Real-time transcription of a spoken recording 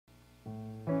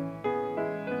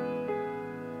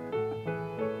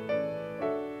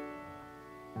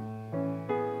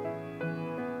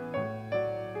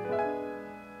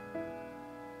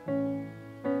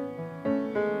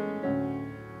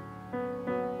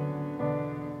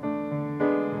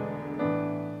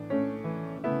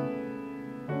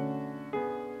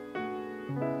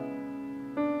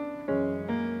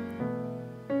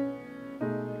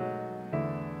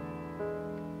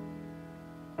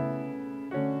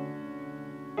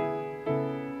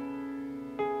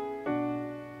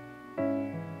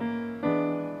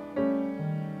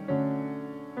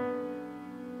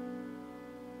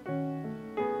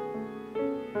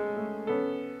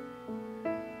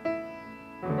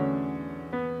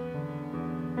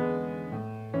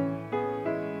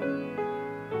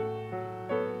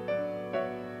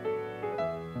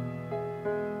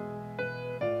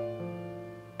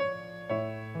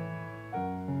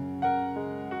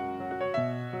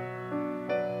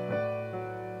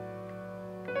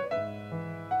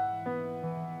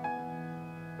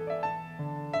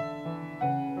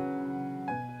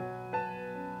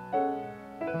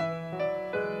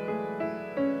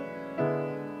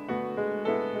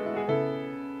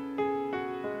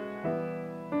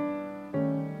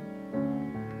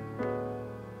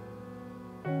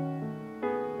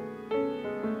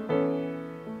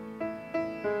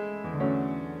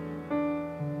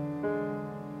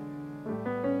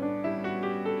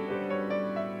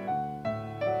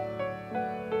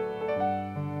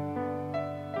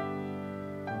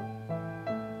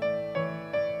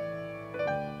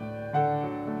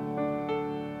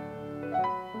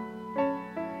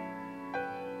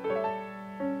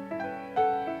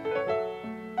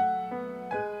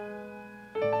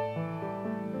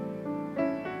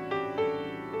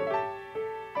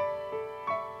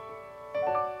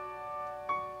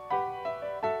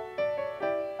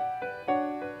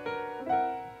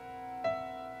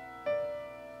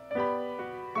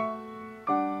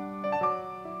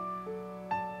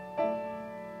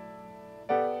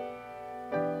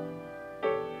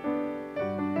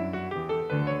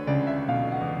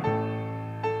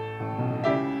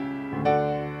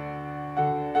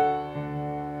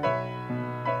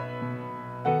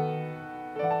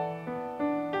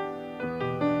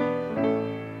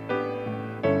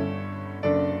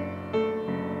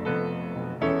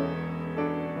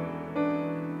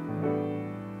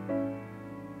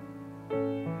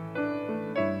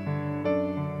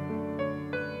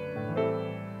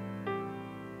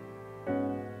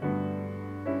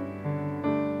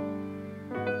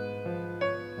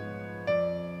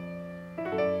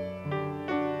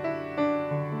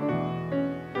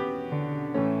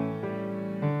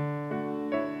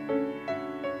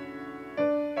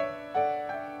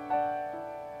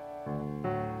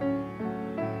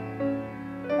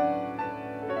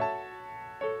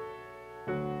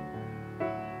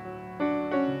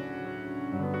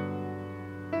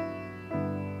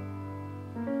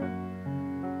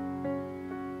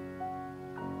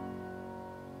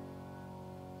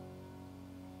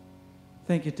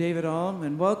Thank you, David Alm,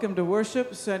 and welcome to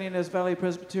worship, San Ynez Valley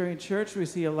Presbyterian Church. We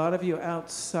see a lot of you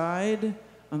outside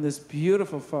on this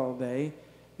beautiful fall day.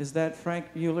 Is that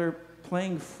Frank Mueller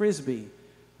playing Frisbee?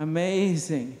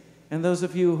 Amazing. And those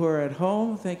of you who are at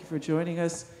home, thank you for joining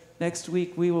us. Next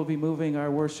week, we will be moving our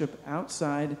worship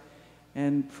outside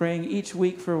and praying each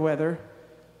week for weather,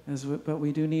 but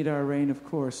we do need our rain, of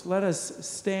course. Let us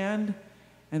stand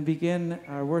and begin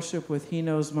our worship with He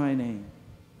Knows My Name.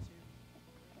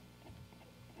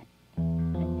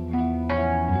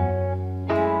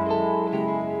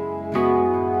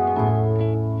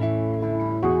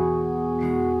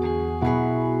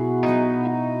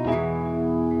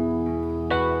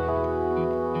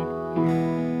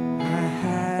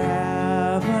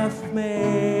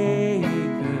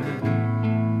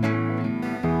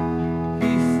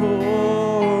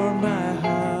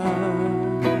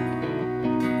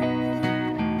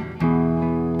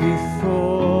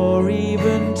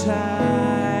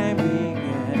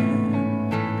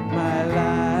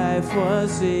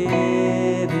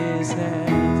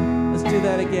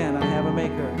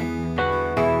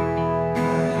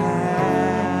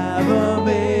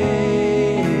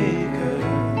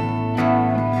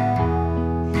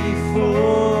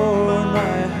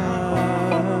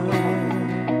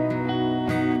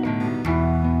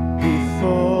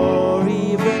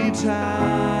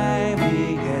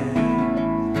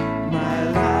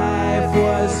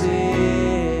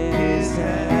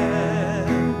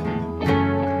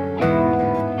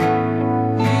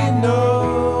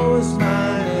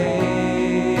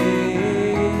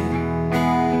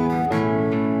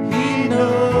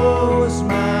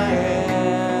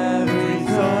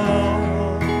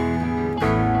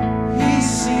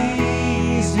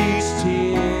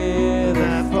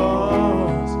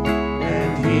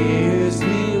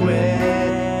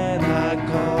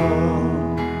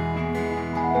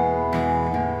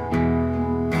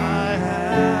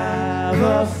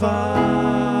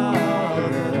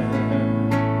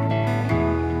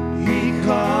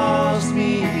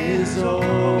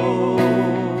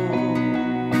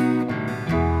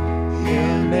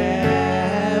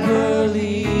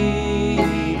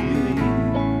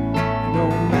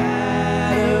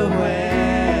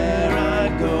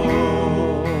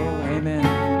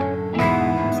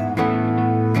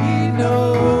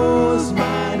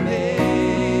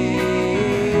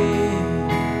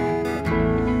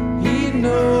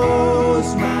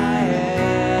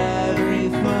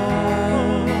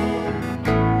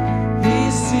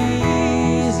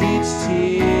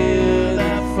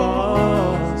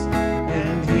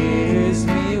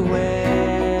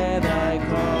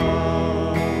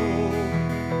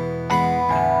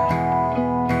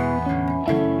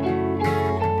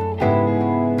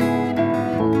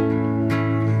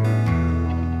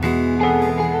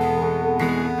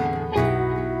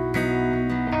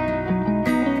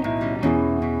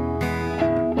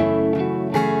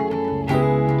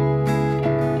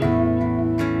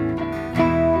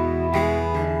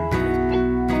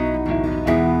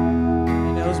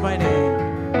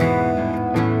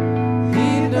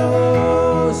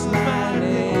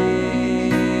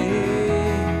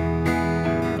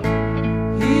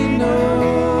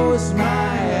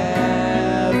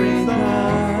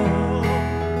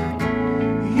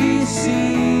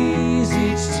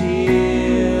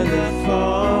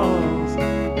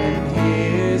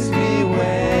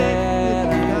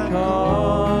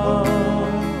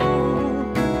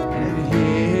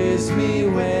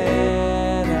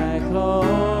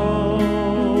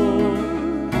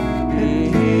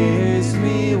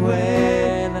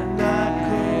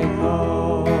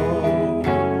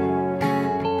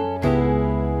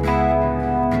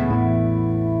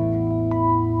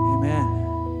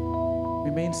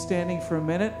 For a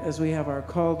minute as we have our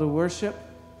call to worship.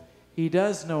 He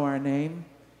does know our name.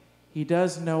 He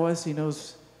does know us. He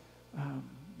knows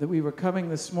that we were coming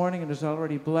this morning and is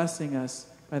already blessing us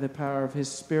by the power of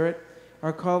His Spirit.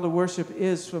 Our call to worship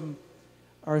is from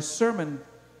our sermon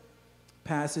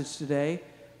passage today,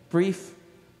 brief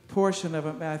portion of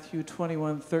it, Matthew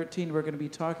 21:13. We're going to be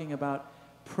talking about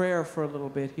prayer for a little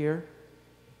bit here.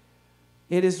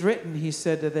 It is written, He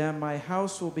said to them, my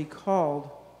house will be called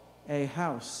a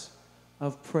house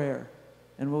of prayer.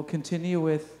 And we'll continue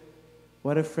with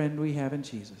what a friend we have in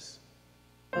Jesus.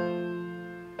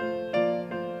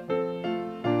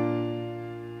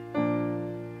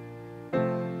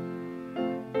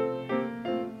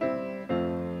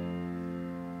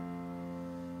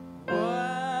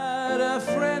 What a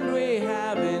friend we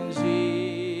have in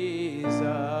Jesus,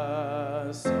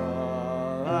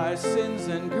 all our sins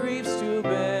and griefs to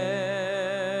bear.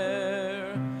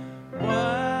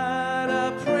 What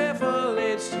a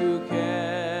privilege to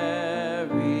carry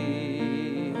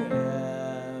carry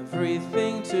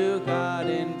everything to God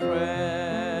in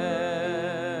prayer.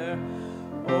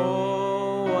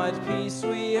 Oh, what peace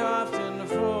we often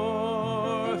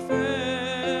forfeit.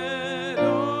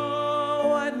 Oh,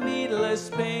 what needless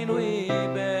pain we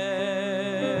bear.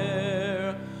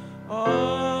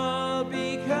 All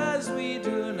because we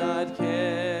do not carry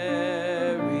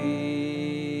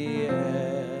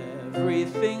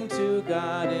everything to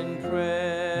God in prayer.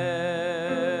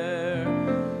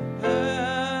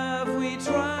 Have we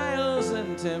trials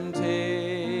and temptations?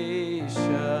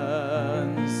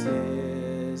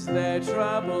 Is there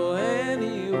trouble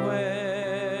anywhere?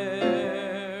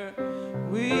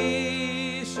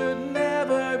 We should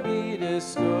never be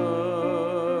discouraged.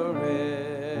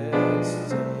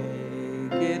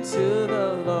 Take it to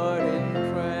the Lord in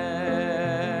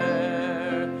prayer.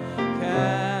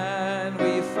 Can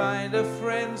we find a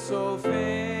friend so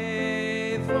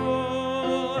faithful?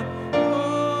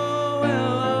 Oh,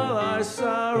 will all our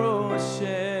sorrows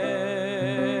share.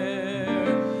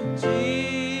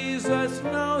 Jesus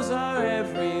knows our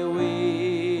every weakness.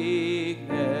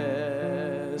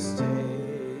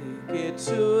 Take it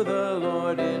to the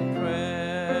Lord in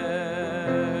prayer.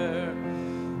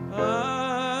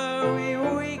 Are we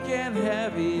weak and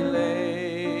heavy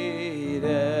laden,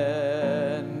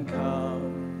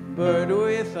 cumbered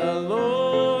with a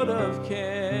load of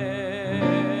care?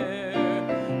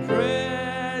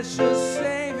 Precious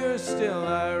Savior, still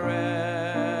our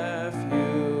refuge.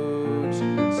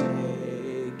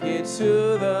 Take it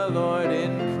to the Lord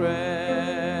in prayer.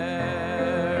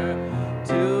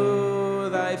 Do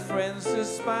thy friends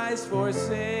despise,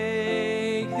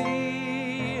 forsake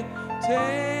thee?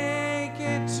 Take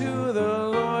it to the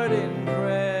Lord in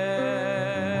prayer.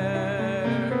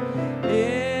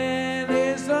 In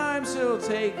his arms he'll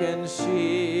take and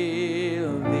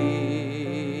shield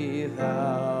thee.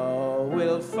 Thou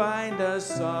wilt find a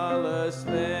solace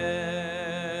there.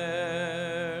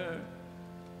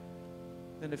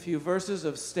 Then a few verses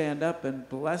of stand up and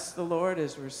bless the Lord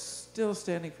as we're still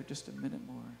standing for just a minute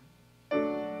more.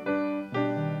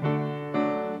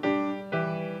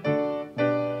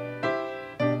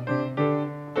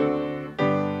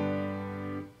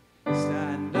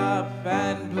 Stand up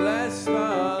and bless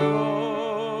the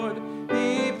Lord,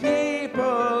 ye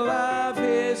people of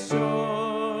his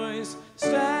choice.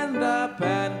 Stand up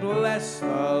and bless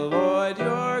the Lord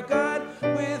your God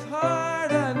with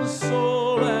heart and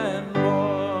soul and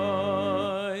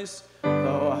voice.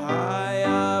 Though high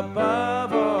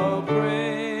above all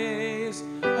praise,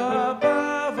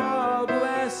 above all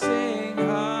blessing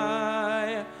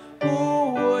high,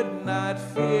 who would not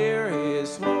fear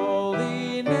his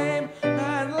holy name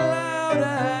and loud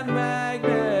and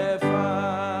magnify?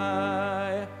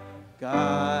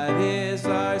 God is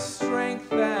our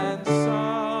strength and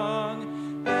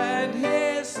song, and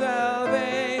his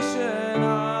salvation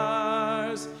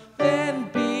ours. Then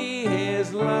be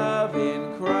his love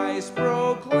in Christ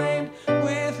proclaimed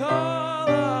with all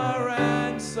our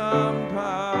ransom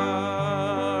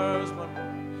powers. One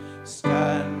more.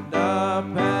 Stand up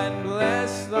and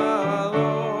bless the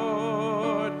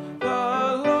Lord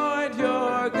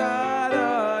your God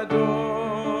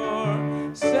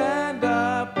adore. Stand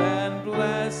up and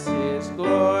bless his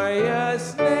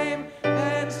glorious name,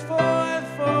 henceforth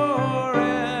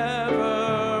forevermore.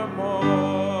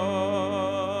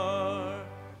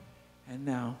 And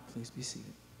now, please be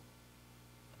seated.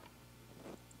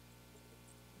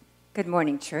 Good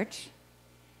morning, church.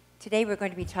 Today we're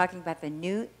going to be talking about the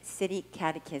New City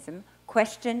Catechism,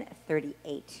 question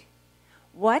 38.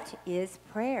 What is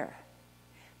prayer?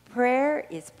 Prayer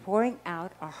is pouring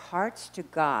out our hearts to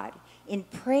God in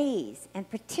praise and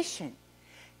petition,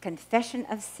 confession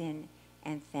of sin,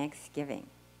 and thanksgiving.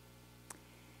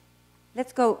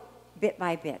 Let's go bit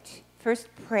by bit. First,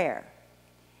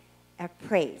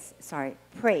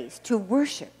 praise, to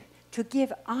worship, to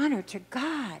give honor to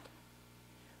God,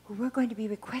 who we're going to be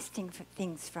requesting for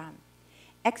things from.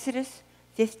 Exodus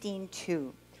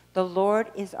 15:2. The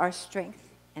Lord is our strength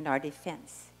and our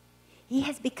defense. He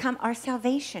has become our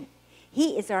salvation.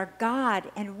 He is our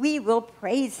God, and we will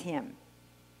praise him.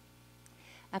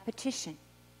 A petition,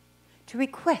 to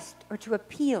request or to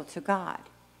appeal to God.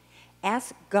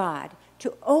 Ask God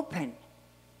to open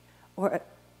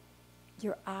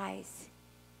your eyes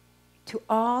to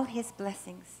all his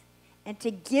blessings and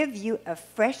to give you a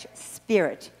fresh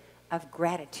spirit of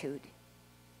gratitude.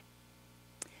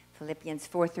 Philippians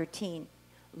 4:13.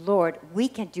 Lord, we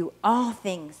can do all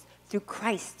things through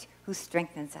Christ who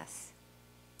strengthens us.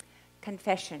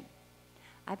 Confession.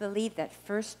 I believe that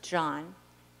 1 John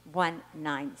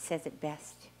 1:9 says it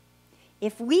best.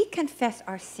 If we confess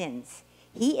our sins,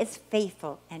 He is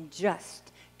faithful and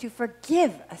just to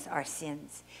forgive us our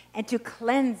sins and to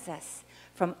cleanse us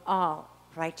from all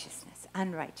unrighteousness.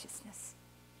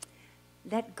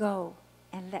 Let go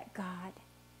and let God.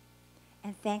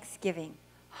 And thanksgiving,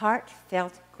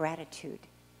 heartfelt gratitude.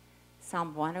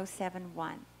 Psalm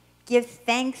 107:1. Give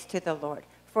thanks to the Lord,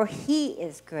 for he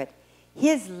is good.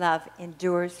 His love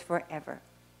endures forever.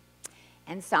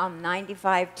 And Psalm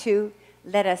 95:2.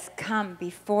 Let us come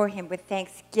before him with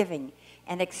thanksgiving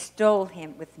and extol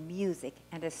him with music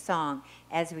and a song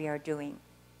as we are doing.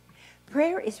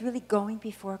 Prayer is really going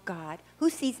before God, who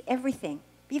sees everything,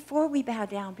 before we bow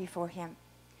down before him.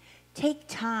 Take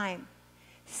time.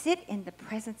 Sit in the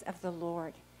presence of the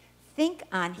Lord. Think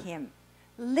on him.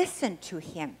 Listen to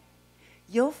him.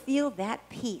 You'll feel that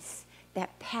peace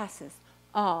that passes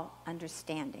all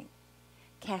understanding.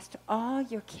 Cast all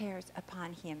your cares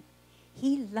upon him.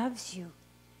 He loves you.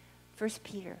 1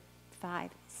 Peter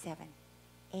 5:7.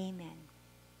 Amen.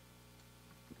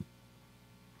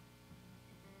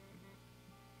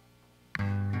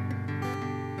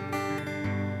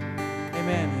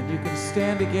 Amen. And you can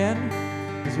stand again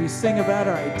as we sing about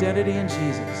our identity in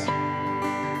Jesus.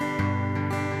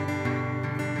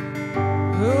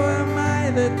 Who am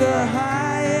I that the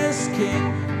highest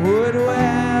King would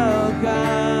welcome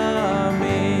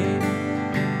me?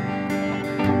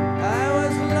 I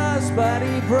was lost, but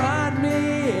he brought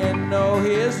me in. Know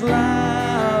his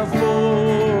love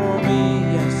for me.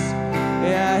 Yes,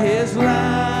 yeah, his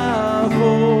love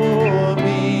for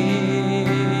me.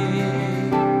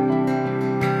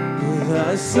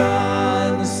 The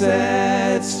sun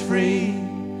sets free.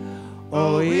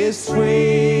 Oh, it's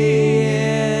sweet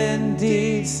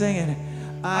indeed. Sing it.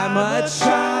 I'm a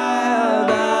child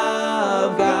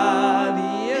of God.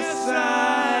 Yes,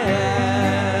 I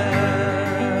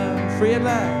am. Free at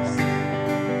last.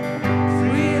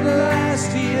 Free at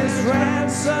last. He has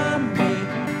ransomed me.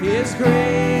 His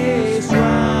grace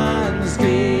runs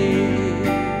deep.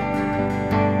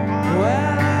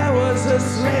 Well, I was a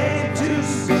slave to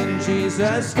sin.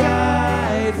 Jesus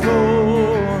died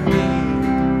for me.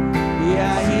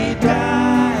 Yeah, he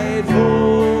died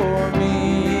for me.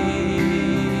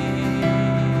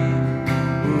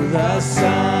 The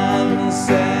sun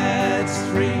sets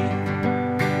free.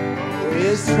 Oh,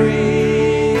 is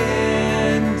free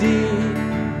indeed.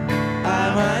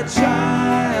 I'm a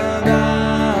child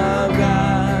of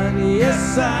God.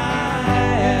 Yes,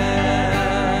 I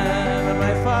am. And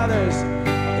my Father's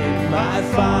in my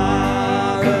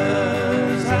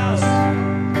Father's house.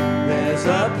 There's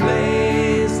a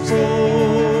place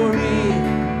for me.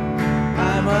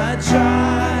 I'm a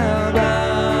child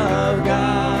of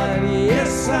God.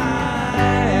 Yes, I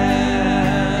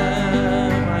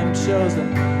am. I'm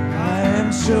chosen. I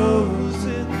am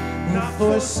chosen, not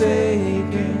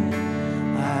forsaken.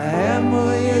 I am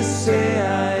who you say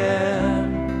I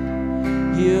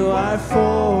am. You are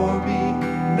for me,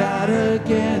 not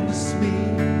against me.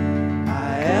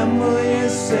 I am who you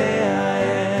say I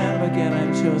am. Again,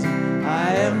 I'm chosen.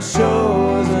 I am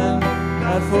chosen,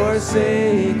 not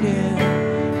forsaken.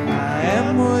 I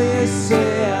am who you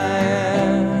say I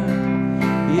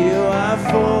am. You are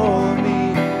for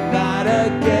me, not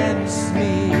against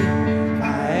me.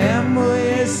 I am who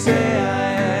you say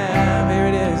I am. Here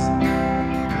it is.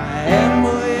 I am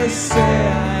who you say I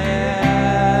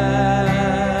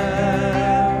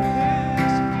am.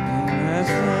 And the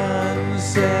sun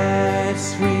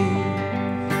sets free.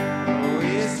 Oh,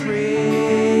 it's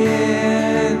free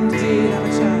indeed.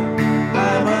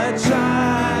 I'm a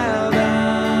child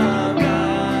of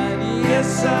God.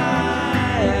 Yes, I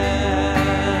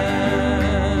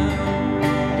am.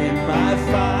 In my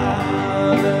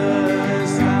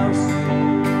Father's house,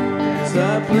 there's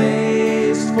a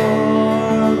place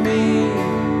for me.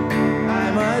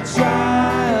 I'm a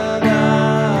child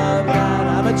of God.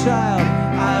 I'm a child.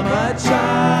 I'm a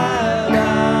child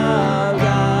of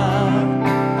God.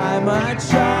 I'm a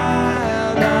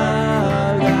child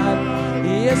of God.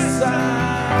 Yes, I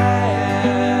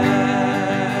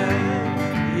am.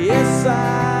 Yes,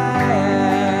 I am.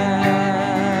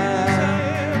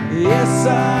 Yes, I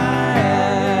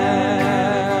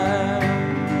am.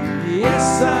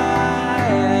 Yes, I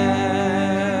am.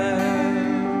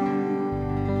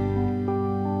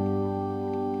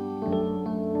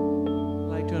 I'd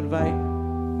like to invite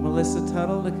Melissa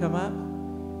Tuttle to come up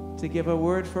to give a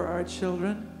word for our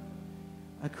children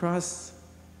across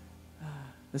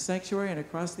the sanctuary and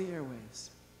across the airwaves.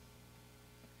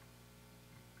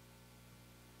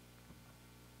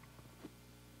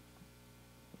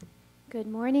 Good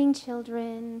morning,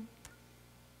 children.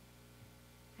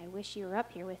 I wish you were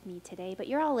up here with me today, but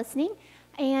you're all listening.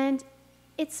 And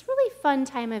it's really fun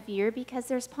time of year because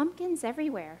there's pumpkins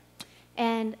everywhere.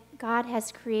 And God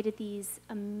has created these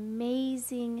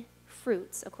amazing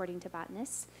fruits, according to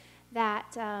botanists,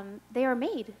 that they are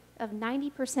made of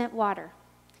 90% water.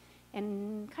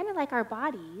 And kind of like our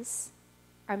bodies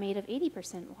are made of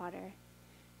 80% water.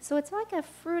 So it's like a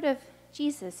fruit of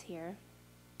Jesus here.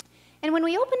 And when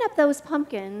we open up those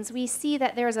pumpkins, we see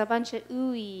that there's a bunch of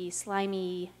ooey,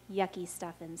 slimy, yucky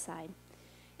stuff inside.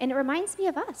 And it reminds me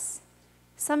of us.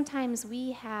 Sometimes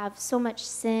we have so much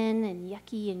sin and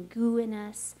yucky and goo in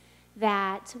us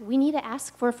that we need to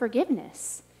ask for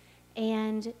forgiveness.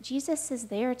 And Jesus is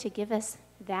there to give us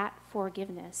that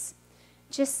forgiveness.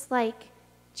 Just like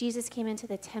Jesus came into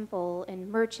the temple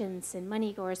and merchants and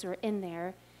moneygoers were in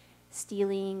there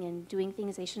stealing and doing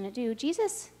things they shouldn't do,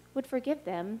 Jesus would forgive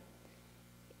them.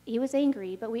 He was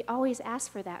angry, but we always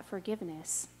ask for that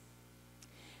forgiveness.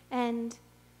 And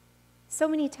so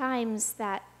many times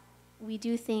that we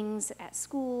do things at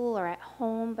school or at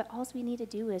home, but all we need to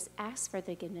do is ask for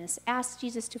forgiveness. Ask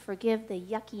Jesus to forgive the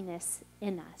yuckiness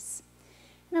in us.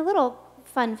 And a little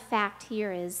fun fact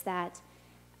here is that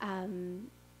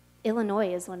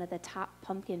Illinois is one of the top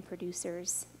pumpkin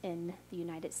producers in the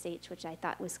United States, which I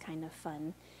thought was kind of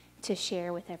fun to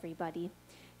share with everybody.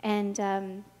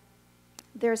 And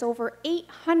there's over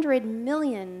 800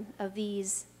 million of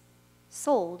these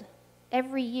sold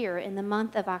every year in the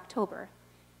month of October.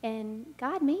 And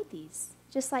God made these,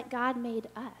 just like God made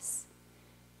us.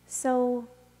 So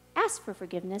ask for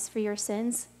forgiveness for your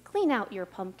sins, clean out your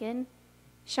pumpkin,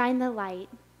 shine the light,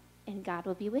 and God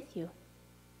will be with you.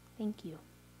 Thank you.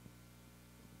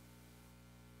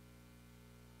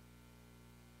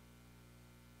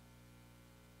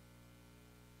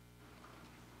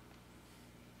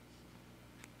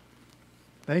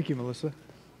 Thank you, Melissa.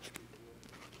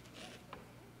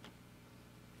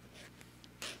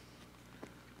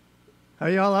 How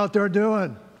y'all out there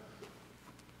doing?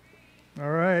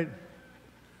 All right.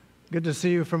 Good to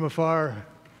see you from afar.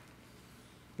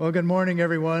 Well, good morning,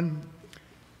 everyone.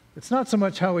 It's not so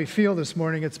much how we feel this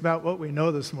morning, it's about what we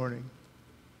know this morning.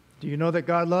 Do you know that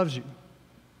God loves you?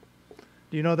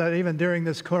 Do you know that even during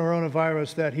this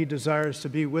coronavirus that He desires to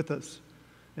be with us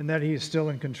and that He is still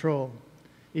in control?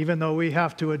 Even though we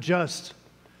have to adjust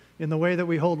in the way that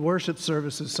we hold worship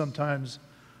services sometimes,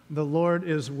 the Lord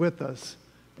is with us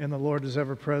and the Lord is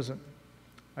ever present.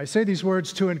 I say these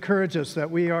words to encourage us that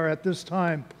we are at this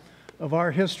time of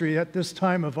our history, at this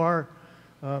time of our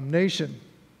nation.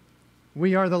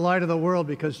 We are the light of the world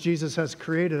because Jesus has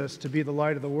created us to be the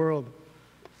light of the world.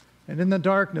 And in the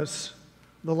darkness,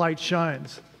 the light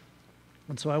shines.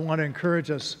 And so I want to encourage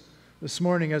us this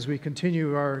morning as we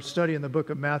continue our study in the book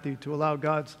of Matthew to allow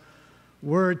God's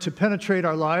word to penetrate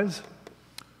our lives,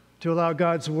 to allow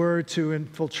God's word to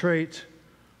infiltrate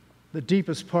the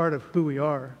deepest part of who we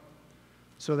are,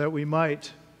 so that we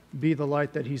might be the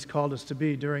light that He's called us to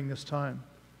be during this time.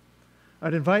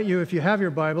 I'd invite you, if you have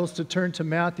your Bibles, to turn to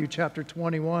Matthew chapter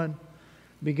 21,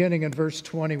 beginning in verse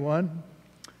 21.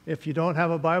 If you don't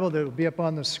have a Bible, that will be up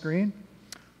on the screen.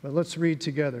 But let's read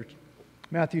together.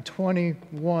 Matthew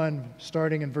 21,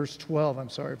 starting in verse 12.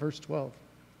 Verse 12.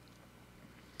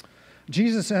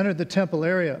 Jesus entered the temple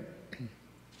area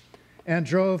and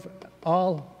drove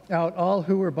out all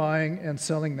who were buying and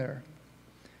selling there.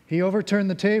 He overturned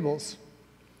the tables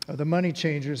of the money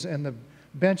changers and the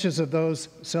benches of those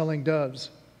selling doves.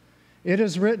 It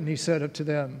is written, he said to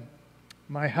them,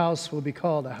 my house will be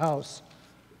called a house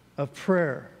of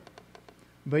prayer,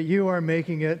 but you are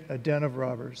making it a den of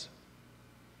robbers.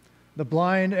 The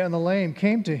blind and the lame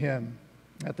came to him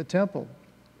at the temple,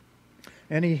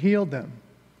 and he healed them.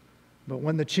 But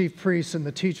when the chief priests and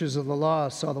the teachers of the law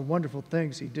saw the wonderful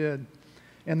things he did,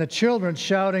 and the children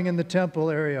shouting in the temple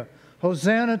area,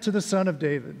 Hosanna to the Son of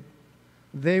David,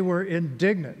 they were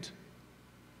indignant.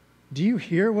 Do you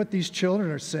hear what these children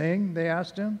are saying? They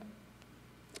asked him.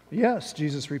 Yes,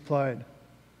 Jesus replied.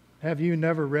 Have you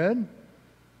never read?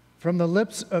 From the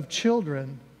lips of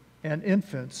children and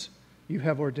infants you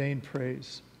have ordained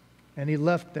praise. And he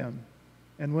left them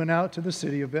and went out of the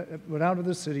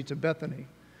city to Bethany,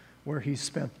 where he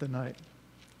spent the night.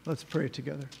 Let's pray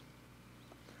together.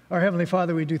 Our Heavenly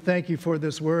Father, we do thank you for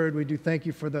this word. We do thank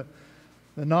you for the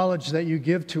knowledge that you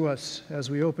give to us as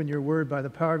we open your word by the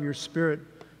power of your Spirit,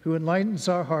 who enlightens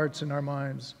our hearts and our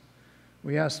minds.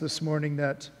 We ask this morning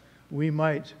that we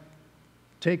might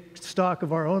take stock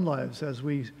of our own lives as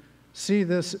we see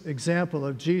this example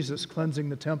of Jesus cleansing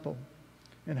the temple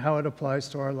and how it applies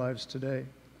to our lives today.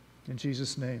 In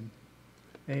Jesus' name,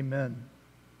 amen.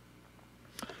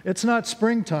 It's not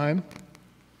springtime,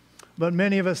 but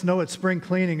many of us know what spring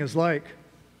cleaning is like.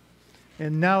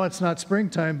 And now it's not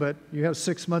springtime, but you have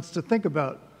 6 months to think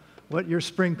about what your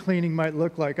spring cleaning might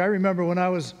look like. I remember when I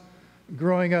was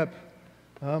growing up,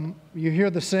 you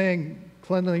hear the saying,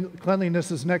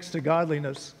 cleanliness is next to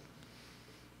godliness.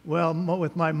 Well,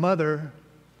 with my mother,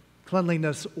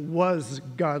 cleanliness was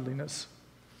godliness.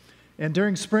 And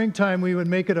during springtime, we would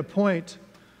make it a point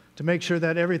to make sure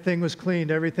that everything was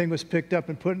cleaned, everything was picked up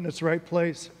and put in its right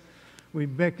place.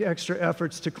 We'd make extra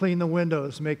efforts to clean the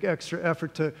windows, make extra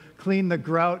effort to clean the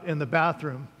grout in the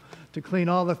bathroom, to clean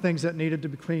all the things that needed to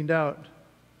be cleaned out.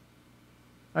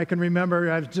 I can remember,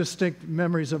 I have distinct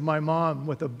memories of my mom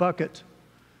with a bucket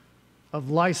of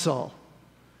Lysol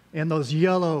and those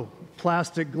yellow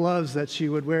plastic gloves that she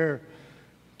would wear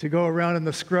to go around in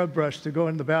the scrub brush, to go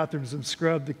in the bathrooms and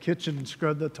scrub the kitchen and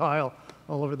scrub the tile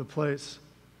all over the place.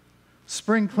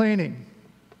 Spring cleaning.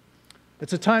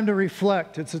 It's a time to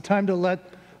reflect. It's a time to let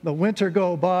the winter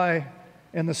go by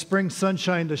and the spring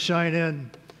sunshine to shine in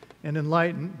and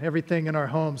enlighten everything in our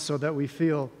homes so that we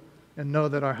feel and know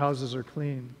that our houses are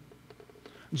clean.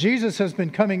 Jesus has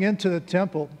been coming into the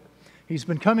temple. He's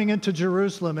been coming into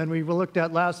Jerusalem, and we looked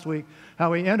at last week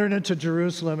how he entered into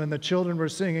Jerusalem and the children were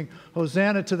singing,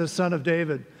 "Hosanna to the Son of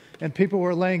David." And people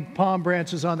were laying palm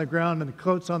branches on the ground and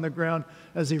coats on the ground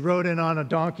as he rode in on a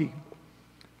donkey,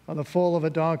 on the foal of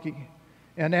a donkey.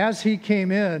 And as he came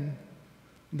in,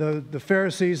 the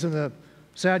Pharisees and the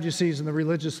Sadducees and the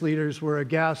religious leaders were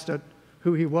aghast at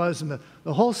who he was. And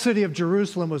the whole city of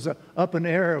Jerusalem was up in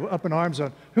arms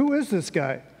on, who is this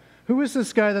guy? Who is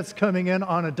this guy that's coming in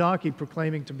on a donkey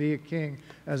proclaiming to be a king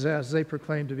as they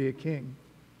proclaim to be a king?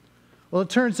 Well, it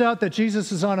turns out that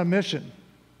Jesus is on a mission.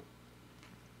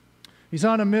 He's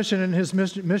on a mission, and his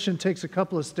mission takes a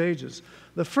couple of stages.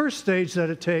 The first stage that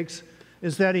it takes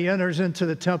is that he enters into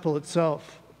the temple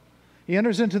itself. He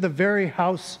enters into the very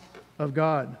house of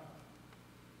God.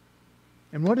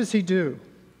 And what does he do?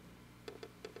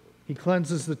 He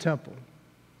cleanses the temple.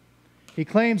 He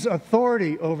claims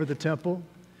authority over the temple.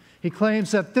 He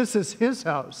claims that this is his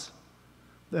house,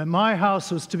 that my house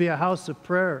was to be a house of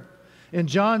prayer. In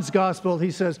John's gospel,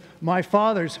 he says, my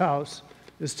Father's house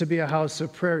is to be a house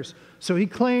of prayers. So he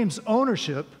claims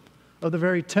ownership of the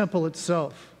very temple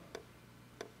itself.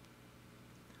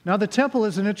 Now, the temple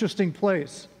is an interesting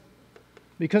place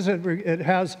because it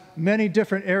has many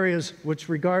different areas which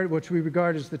we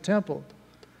regard as the temple.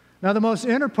 Now, the most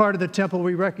inner part of the temple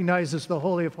we recognize as the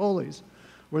Holy of Holies,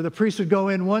 where the priest would go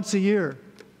in once a year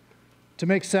to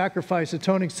make sacrifice,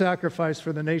 atoning sacrifice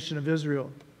for the nation of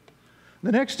Israel.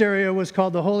 The next area was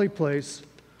called the Holy Place,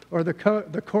 or the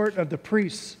court of the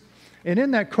priests. And in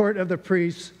that court of the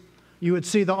priests, you would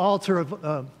see the altar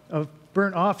of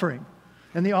burnt offering,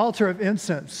 and the altar of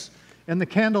incense, and the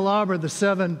candelabra, the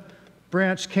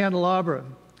 7-branch candelabra,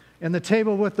 and the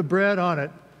table with the bread on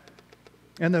it,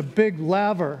 and the big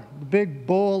laver, the big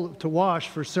bowl to wash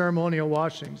for ceremonial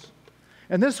washings.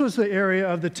 And this was the area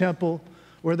of the temple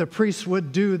where the priests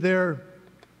would do their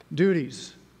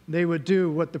duties. They would do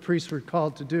what the priests were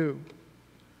called to do.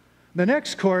 The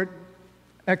next court,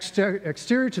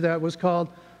 exterior to that, was called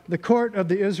the court of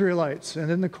the Israelites. And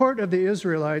in the court of the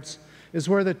Israelites is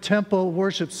where the temple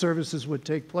worship services would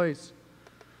take place.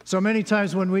 So many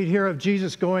times when we'd hear of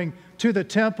Jesus going to the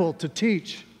temple to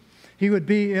teach, he would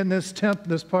be in this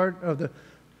part of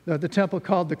the temple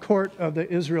called the court of the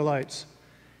Israelites.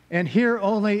 And here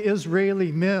only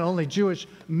Israeli men, only Jewish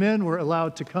men were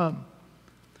allowed to come.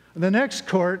 The next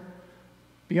court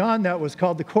beyond that was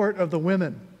called the court of the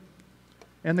women.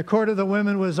 And the court of the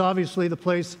women was obviously the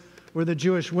place where the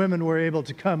Jewish women were able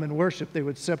to come and worship. They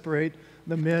would separate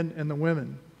the men and the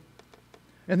women.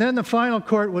 And then the final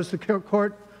court was the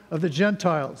court of the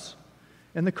Gentiles.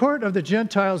 And the court of the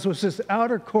Gentiles was this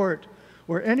outer court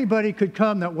where anybody could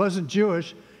come that wasn't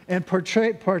Jewish and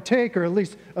partake, or at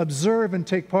least observe and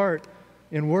take part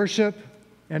in worship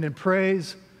and in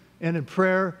praise and in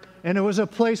prayer. And it was a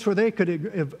place where they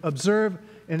could observe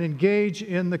and engage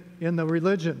in the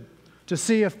religion to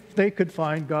see if they could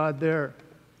find God there.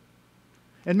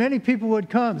 And many people would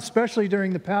come, especially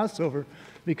during the Passover,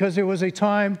 because it was a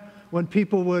time when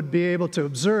people would be able to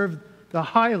observe the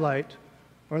highlight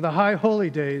or the high holy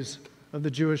days of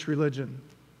the Jewish religion.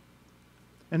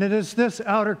 And it is this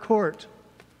outer court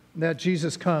that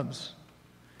Jesus comes.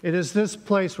 It is this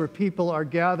place where people are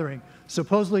gathering,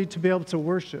 supposedly to be able to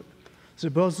worship,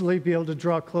 supposedly be able to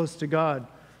draw close to God,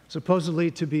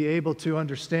 supposedly to be able to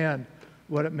understand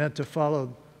what it meant to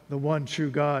follow the one true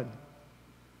God.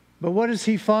 But what does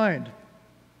he find?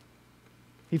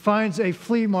 He finds a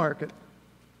flea market,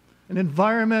 an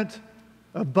environment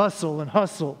of bustle and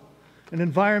hustle, an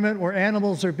environment where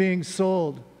animals are being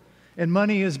sold and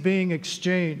money is being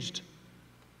exchanged.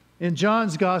 In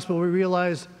John's gospel, we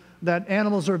realize that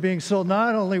animals were being sold.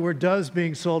 Not only were doves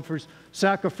being sold for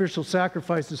sacrificial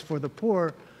sacrifices for the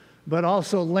poor, but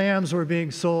also lambs were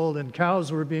being sold and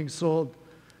cows were being sold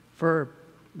for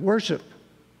worship,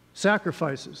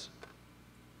 sacrifices.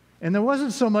 And there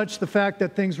wasn't so much the fact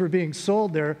that things were being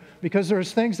sold there, because there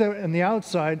was things that in the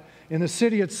outside, in the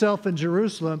city itself in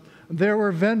Jerusalem, there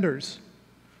were vendors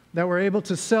that were able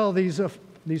to sell these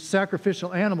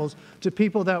sacrificial animals to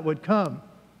people that would come.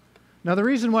 Now, the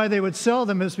reason why they would sell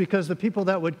them is because the people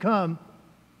that would come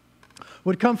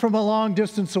from a long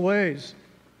distance away.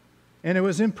 And it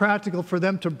was impractical for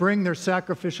them to bring their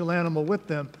sacrificial animal with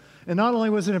them. And not only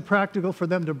was it impractical for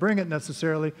them to bring it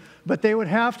necessarily, but they would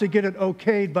have to get it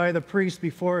okayed by the priest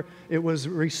before it was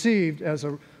received as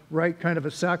a right kind of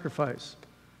a sacrifice.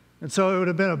 And so it would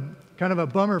have been kind of a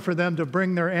bummer for them to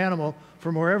bring their animal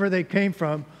from wherever they came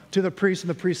from to the priest, and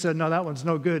the priest said, no, that one's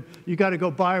no good. You got to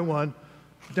go buy one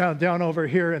down over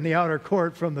here in the outer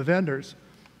court from the vendors.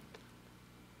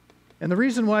 And the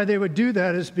reason why they would do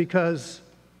that is because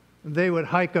they would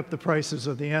hike up the prices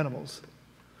of the animals.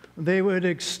 They would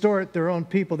extort their own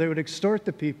people. They would extort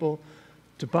the people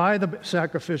to buy the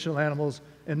sacrificial animals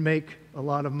and make a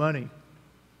lot of money.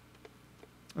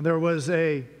 And there was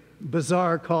a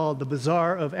bazaar called the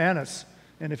Bazaar of Annas.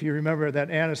 And if you remember that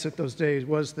Annas at those days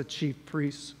was the chief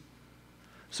priest.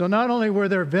 So not only were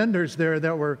there vendors there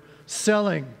that were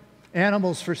selling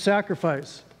animals for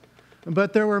sacrifice,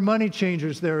 but there were money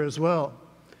changers there as well.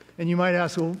 And you might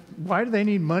ask, well, why do they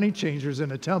need money changers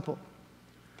in a temple?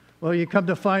 Well, you come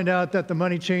to find out that the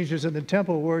money changers in the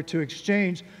temple were to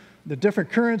exchange the different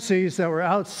currencies that were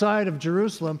outside of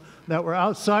Jerusalem, that were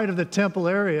outside of the temple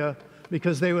area,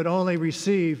 because they would only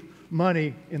receive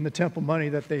money in the temple money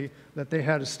that they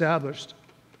had established.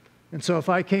 And so if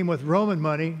I came with Roman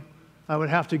money, I would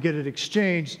have to get it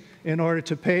exchanged in order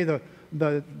to pay the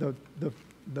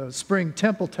spring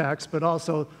temple tax, but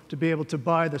also to be able to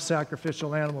buy the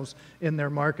sacrificial animals in their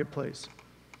marketplace.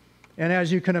 And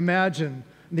as you can imagine,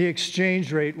 the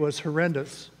exchange rate was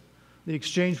horrendous. The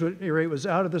exchange rate was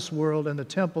out of this world, and the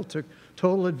temple took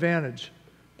total advantage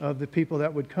of the people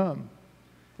that would come.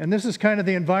 And this is kind of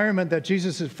the environment that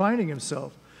Jesus is finding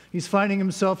himself. He's finding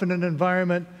himself in an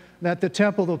environment that the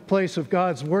temple, the place of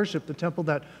God's worship, the temple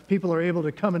that people are able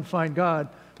to come and find God,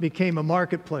 became a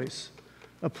marketplace,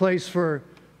 a place for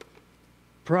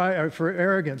pride, for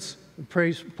arrogance, a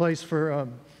place for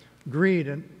greed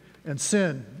and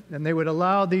sin. And they would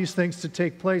allow these things to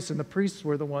take place, and the priests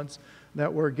were the ones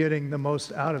that were getting the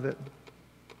most out of it.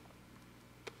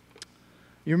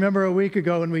 You remember a week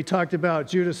ago when we talked about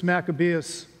Judas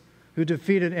Maccabeus, who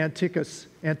defeated Antiochus,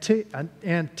 I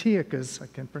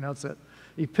can't pronounce that,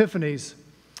 Epiphanes,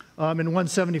 in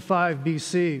 175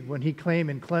 BC, when he came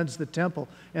and cleansed the temple,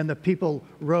 and the people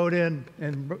rode in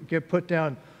and put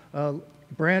down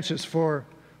branches for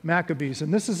Maccabees.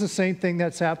 And this is the same thing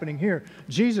that's happening here.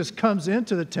 Jesus comes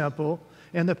into the temple,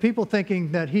 and the people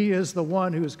thinking that he is the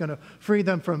one who is going to free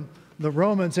them from the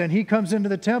Romans, and he comes into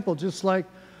the temple just like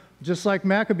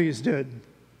Maccabees did,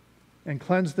 and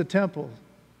cleansed the temple.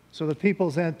 So the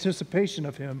people's anticipation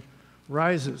of him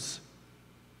rises.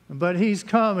 But he's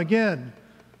come again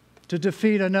to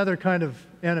defeat another kind of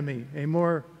enemy, a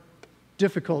more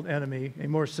difficult enemy, a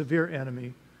more severe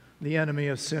enemy, the enemy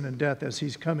of sin and death, as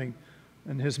he's coming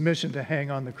in his mission to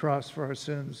hang on the cross for our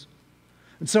sins.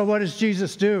 And so what does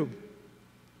Jesus do?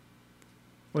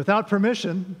 Without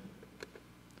permission,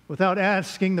 without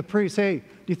asking the priest, hey, do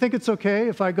you think it's okay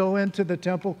if I go into the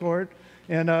temple court?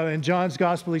 And in John's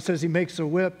gospel, he says he makes a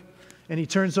whip and he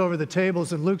turns over the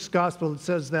tables. In Luke's gospel, it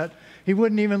says that he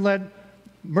wouldn't even let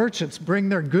merchants bring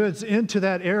their goods into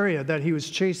that area, that he was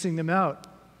chasing them out.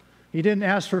 He didn't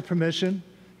ask for permission.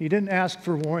 He didn't ask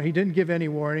for warning. He didn't give any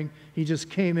warning. He just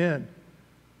came in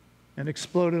and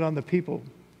exploded on the people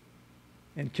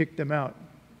and kicked them out.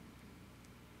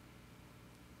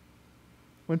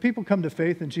 When people come to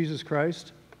faith in Jesus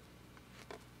Christ,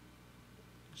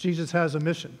 Jesus has a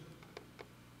mission.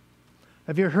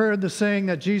 Have you heard the saying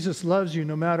that Jesus loves you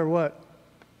no matter what?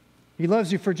 He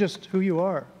loves you for just who you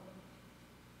are.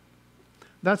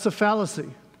 That's a fallacy.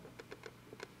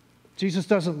 Jesus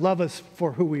doesn't love us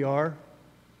for who we are.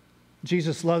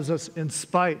 Jesus loves us in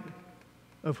spite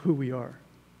of who we are.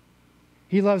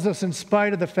 He loves us in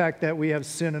spite of the fact that we have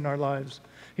sin in our lives.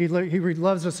 He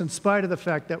loves us in spite of the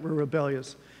fact that we're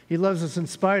rebellious. He loves us in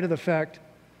spite of the fact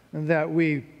that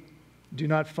we do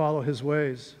not follow his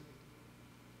ways.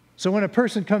 So when a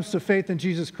person comes to faith in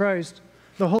Jesus Christ,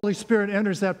 the Holy Spirit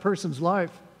enters that person's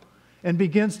life and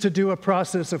begins to do a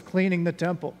process of cleaning the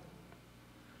temple.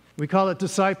 We call it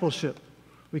discipleship.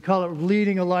 We call it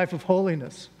leading a life of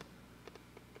holiness.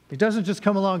 He doesn't just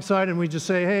come alongside and we just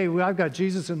say, hey, well, I've got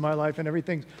Jesus in my life and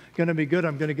everything's going to be good.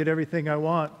 I'm going to get everything I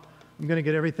want. I'm going to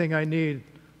get everything I need.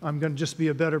 I'm going to just be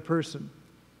a better person.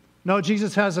 No,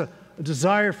 Jesus has a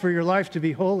desire for your life to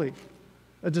be holy,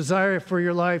 a desire for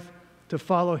your life to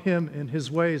follow him in his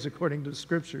ways according to the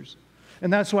Scriptures.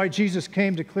 And that's why Jesus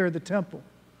came to clear the temple,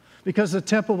 because the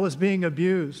temple was being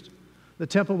abused. The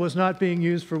temple was not being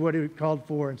used for what it called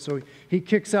for. And so he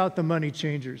kicks out the money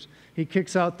changers. He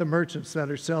kicks out the merchants that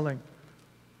are selling.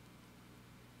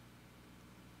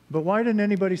 But why didn't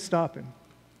anybody stop him?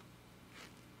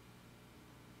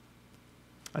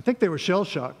 I think they were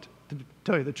shell-shocked, to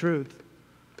tell you the truth.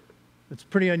 It's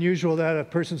pretty unusual that a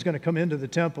person's going to come into the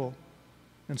temple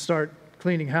and start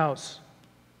cleaning house.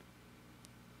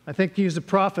 I think he's a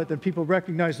prophet, and people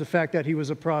recognize the fact that he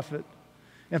was a prophet.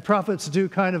 And prophets do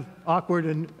kind of awkward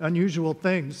and unusual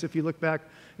things if you look back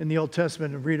in the Old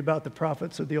Testament and read about the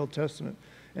prophets of the Old Testament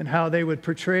and how they would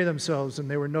portray themselves,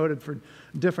 and they were noted for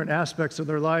different aspects of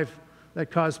their life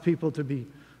that caused people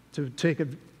to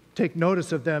take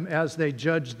notice of them as they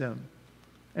judged them.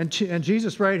 And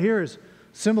Jesus right here is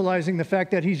symbolizing the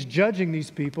fact that he's judging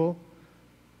these people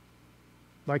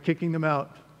by kicking them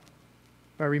out,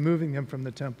 by removing them from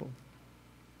the temple.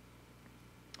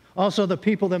 Also, the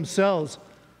people themselves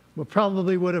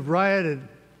probably would have rioted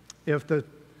if the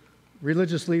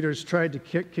religious leaders tried to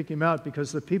kick him out,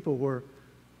 because the people were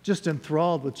just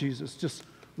enthralled with Jesus, just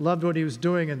loved what he was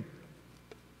doing and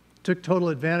took total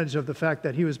advantage of the fact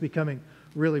that he was becoming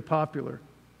really popular.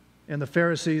 And the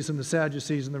Pharisees and the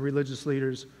Sadducees and the religious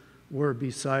leaders were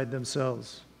beside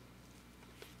themselves.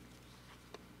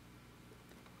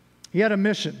 He had a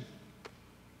mission,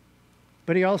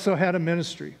 but he also had a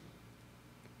ministry.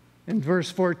 In verse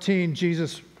 14,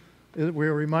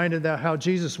 we're reminded that how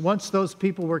Jesus, once those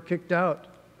people were kicked out,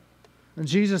 and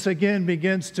Jesus again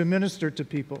begins to minister to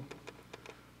people.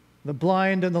 The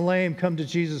blind and the lame come to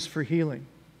Jesus for healing.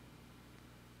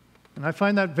 And I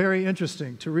find that very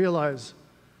interesting to realize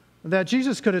that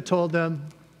Jesus could have told them,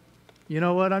 you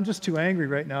know what, I'm just too angry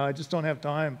right now. I just don't have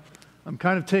time. I'm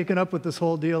kind of taken up with this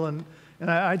whole deal, and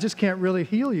I just can't really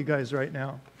heal you guys right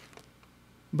now.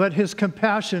 But his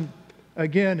compassion,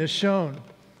 again, is shown.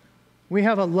 We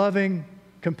have a loving,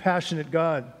 compassionate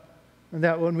God, and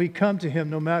that when we come to him,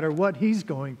 no matter what he's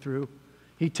going through,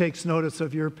 he takes notice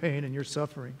of your pain and your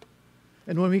suffering.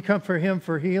 And when we come for him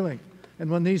for healing, and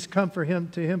when these come to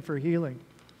him for healing,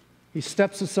 he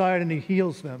steps aside and he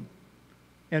heals them.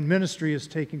 And ministry is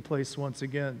taking place once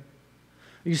again.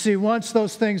 You see, once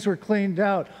those things were cleaned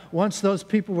out, once those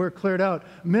people were cleared out,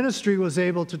 ministry was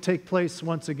able to take place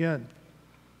once again.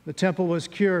 The temple was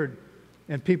cured,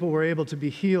 and people were able to be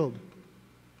healed.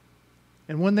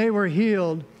 And when they were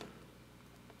healed,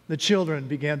 the children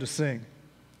began to sing.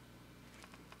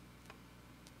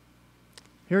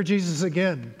 Here Jesus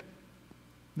again,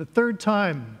 the third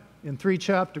time in 3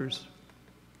 chapters,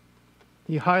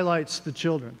 he highlights the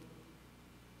children.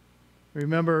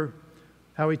 Remember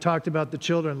how he talked about the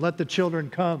children. Let the children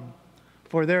come,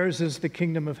 for theirs is the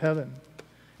kingdom of heaven.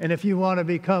 And if you want to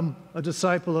become a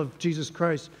disciple of Jesus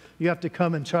Christ, you have to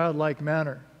come in childlike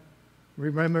manner,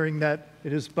 remembering that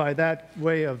it is by that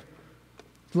way of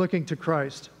looking to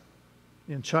Christ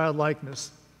in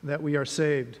childlikeness that we are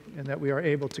saved and that we are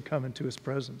able to come into his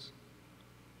presence.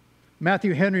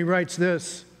 Matthew Henry writes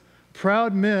this: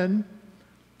 proud men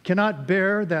cannot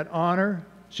bear that honor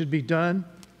should be done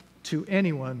to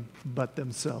anyone but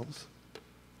themselves.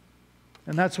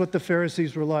 And that's what the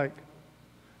Pharisees were like.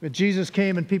 When Jesus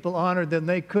came and people honored them,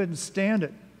 they couldn't stand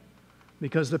it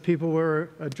because the people were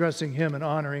addressing him and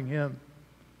honoring him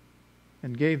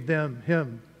and gave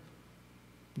him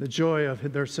the joy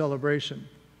of their celebration.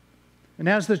 And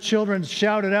as the children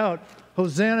shouted out,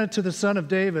 "Hosanna to the Son of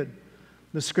David,"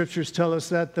 the scriptures tell us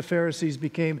that the Pharisees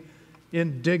became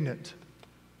indignant.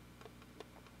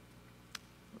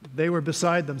 They were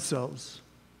beside themselves.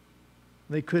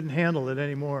 They couldn't handle it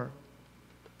anymore.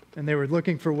 And they were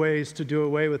looking for ways to do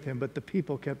away with him, but the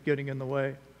people kept getting in the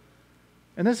way.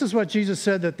 And this is what Jesus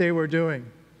said that they were doing.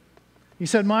 He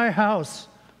said, "My house,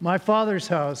 my Father's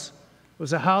house,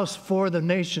 was a house for the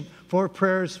nation, for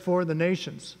prayers for the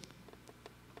nations."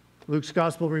 Luke's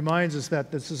gospel reminds us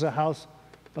that this is a house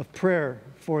of prayer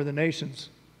for the nations.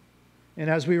 And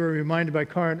as we were reminded by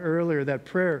Karin earlier, that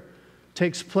prayer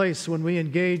takes place when we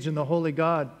engage in the Holy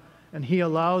God and he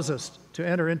allows us to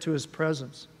enter into his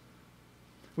presence.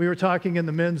 We were talking in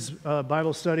the men's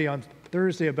Bible study on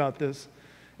Thursday about this,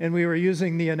 and we were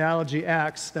using the analogy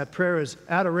Acts, that prayer is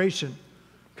adoration,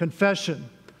 confession,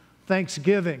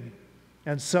 thanksgiving,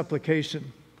 and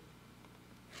supplication.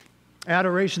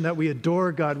 Adoration, that we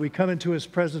adore God. We come into his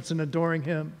presence in adoring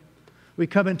him. We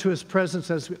come into his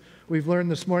presence, as we've learned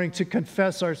this morning, to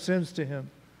confess our sins to him.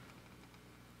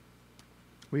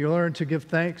 We learn to give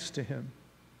thanks to him.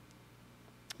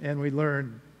 And we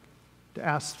learn to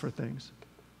ask for things.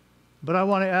 But I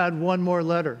want to add one more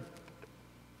letter.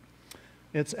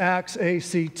 It's Acts,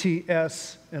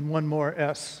 A-C-T-S, and one more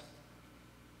S.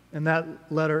 And that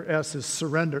letter S is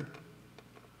surrender.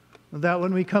 That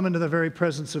when we come into the very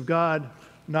presence of God,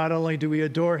 not only do we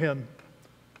adore him,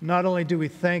 not only do we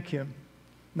thank him,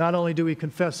 not only do we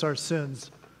confess our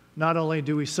sins, not only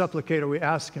do we supplicate or we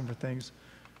ask him for things,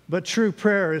 but true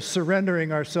prayer is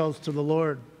surrendering ourselves to the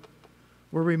Lord.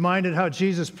 We're reminded how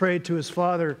Jesus prayed to his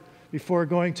Father before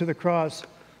going to the cross.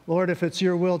 Lord, if it's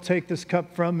your will, take this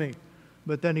cup from me.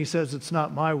 But then he says, it's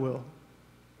not my will,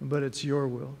 but it's your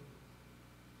will.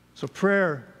 So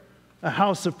prayer, a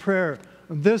house of prayer,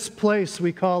 this place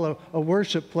we call a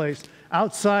worship place,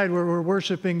 outside where we're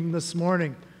worshiping this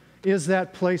morning, is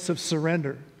that place of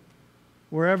surrender.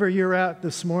 Wherever you're at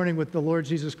this morning with the Lord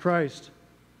Jesus Christ,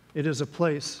 it is a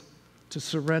place to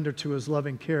surrender to his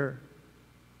loving care.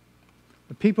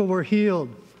 The people were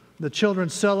healed. The children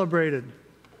celebrated.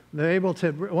 They're able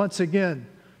to, once again,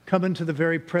 come into the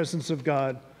very presence of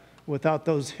God without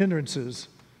those hindrances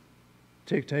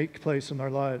take place in our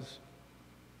lives.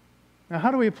 Now,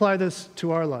 how do we apply this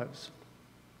to our lives?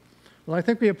 Well, I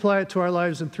think we apply it to our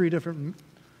lives in three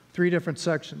different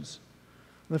sections.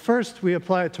 The first, we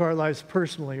apply it to our lives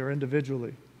personally or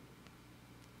individually.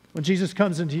 When Jesus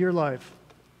comes into your life,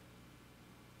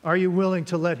 are you willing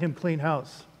to let him clean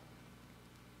house?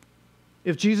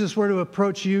 If Jesus were to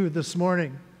approach you this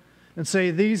morning and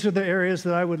say, these are the areas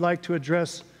that I would like to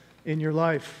address in your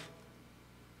life,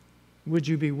 would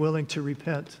you be willing to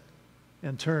repent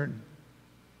and turn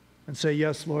and say,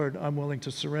 yes, Lord, I'm willing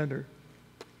to surrender.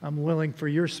 I'm willing for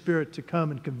your Spirit to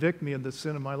come and convict me of the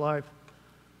sin of my life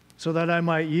so that I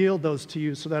might yield those to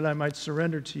you, so that I might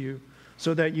surrender to you,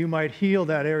 so that you might heal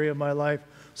that area of my life,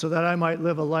 so that I might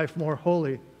live a life more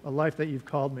holy, a life that you've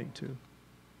called me to.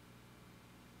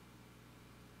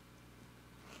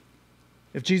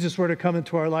 If Jesus were to come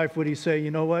into our life, would he say,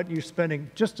 you know what, you're spending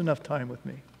just enough time with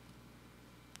me?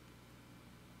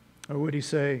 Or would he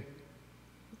say,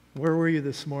 where were you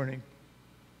this morning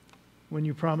when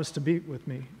you promised to meet with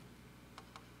me?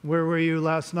 Where were you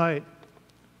last night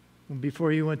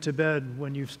before you went to bed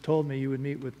when you told me you would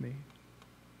meet with me?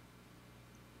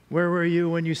 Where were you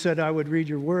when you said I would read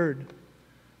your word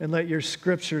and let your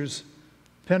scriptures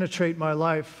penetrate my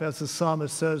life, as the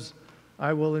psalmist says,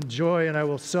 I will enjoy and I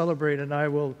will celebrate and I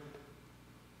will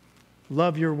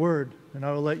love your word and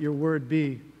I will let your word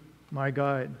be my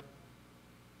guide.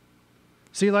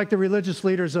 See, like the religious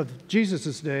leaders of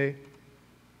Jesus' day,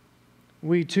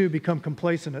 we too become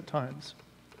complacent at times.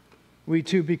 We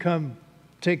too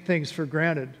take things for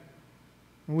granted.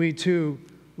 We too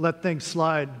let things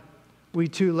slide. We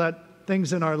too let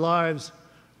things in our lives,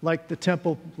 like the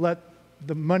temple let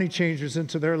the money changers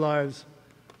into their lives.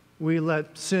 We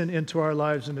let sin into our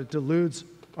lives and it deludes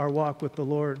our walk with the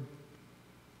Lord.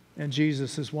 And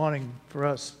Jesus is wanting for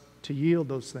us to yield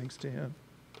those things to him.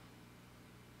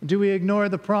 Do we ignore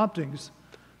the promptings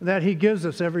that he gives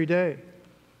us every day?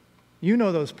 You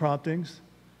know those promptings.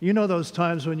 You know those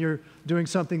times when you're doing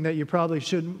something that you probably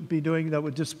shouldn't be doing that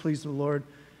would displease the Lord,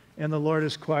 and the Lord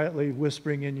is quietly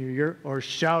whispering in your ear or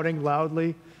shouting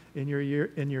loudly in your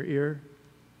ear,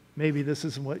 maybe this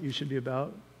isn't what you should be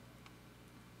about.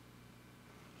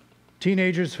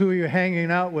 Teenagers, who you're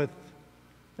hanging out with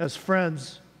as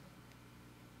friends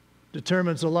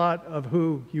determines a lot of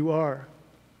who you are.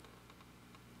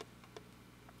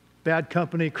 Bad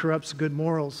company corrupts good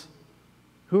morals.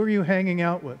 Who are you hanging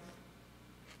out with?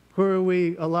 Who are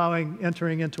we allowing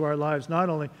entering into our lives, not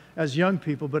only as young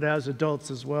people, but as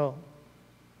adults as well?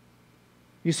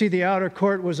 You see, the outer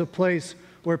court was a place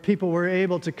where people were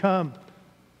able to come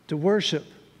to worship,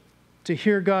 to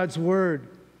hear God's word,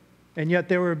 and yet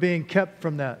they were being kept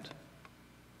from that.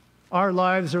 Our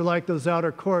lives are like those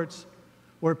outer courts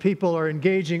where people are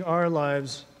engaging our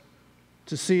lives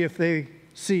to see if they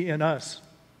see in us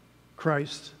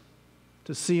Christ,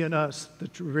 to see in us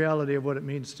the reality of what it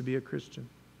means to be a Christian.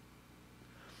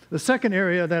 The second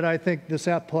area that I think this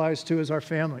applies to is our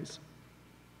families.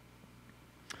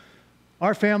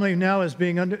 Our family now is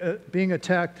being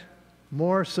attacked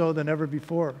more so than ever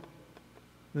before.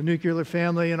 The nuclear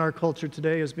family in our culture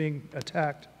today is being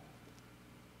attacked.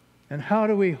 And how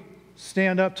do we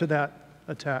stand up to that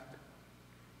attack?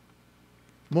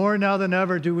 More now than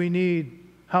ever do we need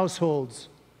households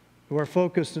who are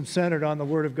focused and centered on the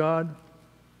Word of God,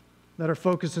 that are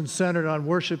focused and centered on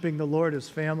worshiping the Lord as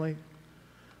family,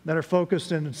 that are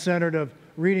focused and centered of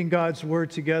reading God's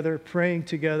Word together, praying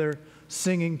together,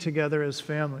 singing together as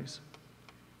families.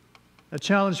 A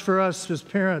challenge for us as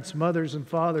parents, mothers, and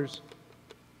fathers.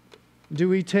 Do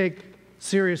we take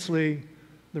seriously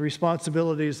the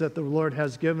responsibilities that the Lord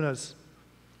has given us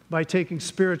by taking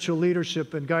spiritual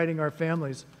leadership and guiding our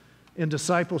families in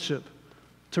discipleship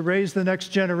to raise the next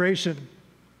generation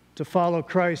to follow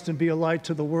Christ and be a light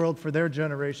to the world for their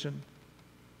generation?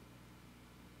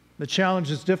 The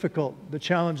challenge is difficult, the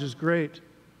challenge is great,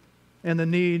 and the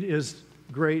need is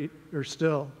greater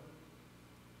still.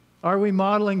 Are we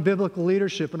modeling biblical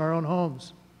leadership in our own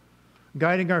homes,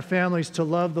 guiding our families to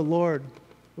love the Lord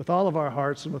with all of our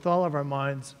hearts and with all of our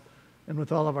minds and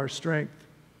with all of our strength?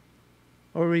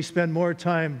 Or we spend more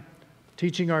time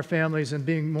teaching our families and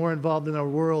being more involved in our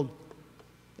world,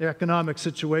 the economic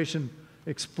situation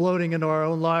exploding into our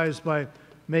own lives by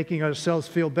making ourselves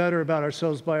feel better about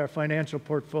ourselves by our financial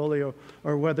portfolio,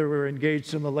 or whether we're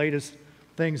engaged in the latest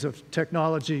things of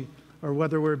technology, or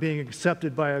whether we're being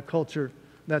accepted by a culture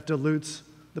that dilutes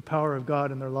the power of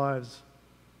God in their lives.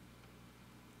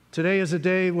 Today is a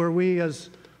day where we as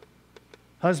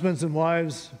husbands and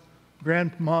wives,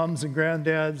 grandmoms and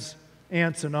granddads,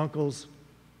 aunts and uncles,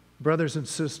 brothers and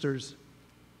sisters,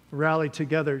 rally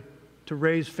together to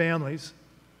raise families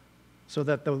so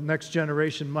that the next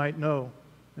generation might know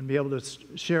and be able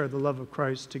to share the love of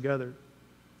Christ together.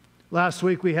 Last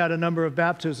week we had a number of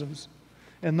baptisms,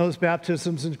 and those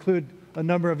baptisms include a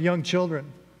number of young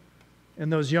children.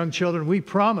 And those young children, we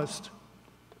promised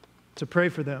to pray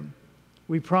for them.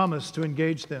 We promised to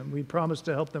engage them. We promised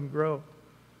to help them grow.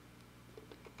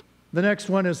 The next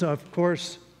one is, of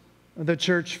course, the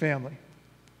church family.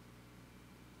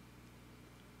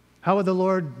 How would the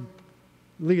Lord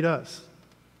lead us?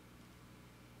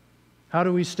 How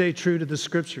do we stay true to the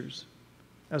Scriptures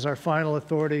as our final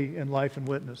authority in life and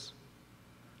witness?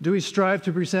 Do we strive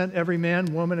to present every man,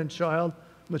 woman, and child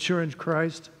mature in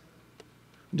Christ?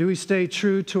 Do we stay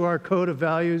true to our code of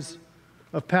values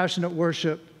of passionate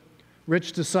worship,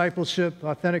 rich discipleship,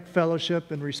 authentic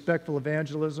fellowship, and respectful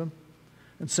evangelism,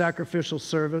 and sacrificial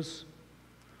service?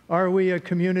 Are we a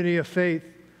community of faith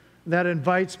that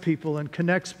invites people and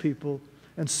connects people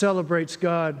and celebrates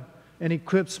God and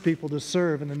equips people to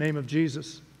serve in the name of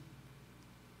Jesus?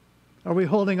 Are we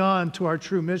holding on to our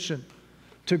true mission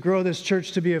to grow this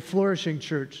church to be a flourishing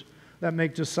church that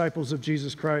makes disciples of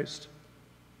Jesus Christ?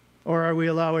 Or are we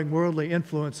allowing worldly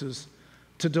influences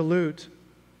to dilute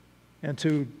and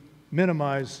to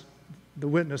minimize the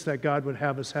witness that God would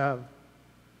have us have?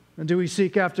 And do we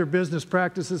seek after business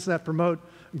practices that promote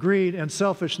greed and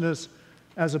selfishness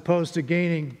as opposed to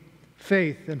gaining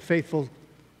faith and faithful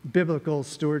biblical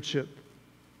stewardship?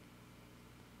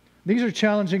 These are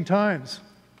challenging times.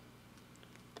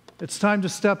 It's time to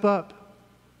step up.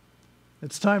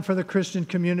 It's time for the Christian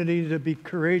community to be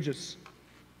courageous.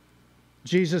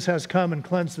 Jesus has come and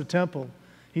cleansed the temple.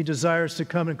 He desires to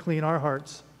come and clean our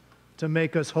hearts, to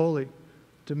make us holy,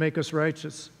 to make us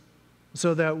righteous,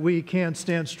 so that we can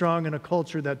stand strong in a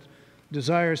culture that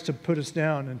desires to put us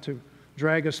down and to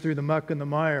drag us through the muck and the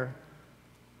mire.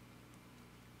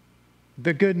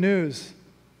 The good news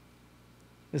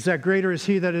is that greater is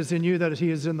He that is in you than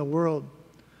He is in the world.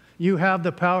 You have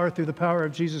the power through the power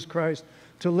of Jesus Christ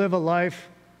to live a life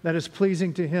that is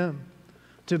pleasing to Him,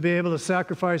 to be able to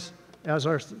sacrifice, as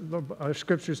our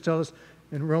scriptures tell us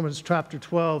in Romans chapter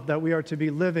 12, that we are to be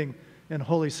living in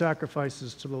holy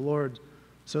sacrifices to the Lord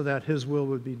so that His will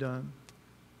would be done.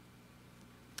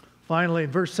 Finally,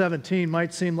 verse 17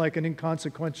 might seem like an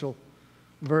inconsequential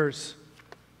verse.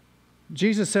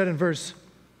 Jesus said in verse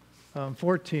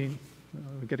 14,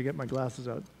 I've got to get my glasses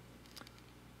out.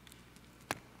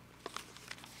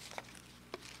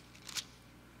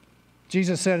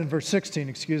 Jesus said in verse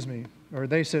 16, or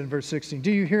they said in verse 16,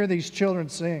 "Do you hear these children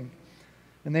sing?"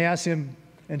 And they asked Him,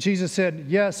 and Jesus said,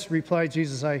 "Yes," replied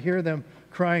Jesus, "I hear them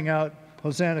crying out,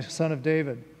 'Hosanna, Son of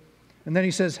David.'" And then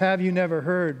He says, "Have you never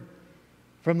heard?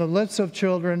 From the lips of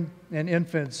children and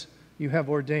infants you have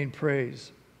ordained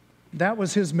praise." That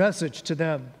was His message to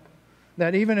them,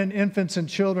 that even in infants and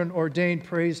children ordained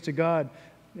praise to God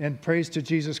and praise to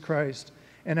Jesus Christ.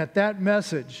 And at that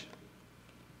message,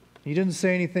 He didn't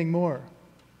say anything more.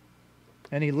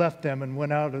 And He left them and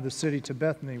went out of the city to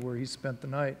Bethany, where He spent the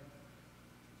night.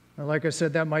 And like I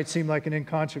said, that might seem like an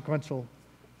inconsequential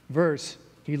verse.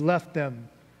 He left them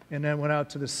and then went out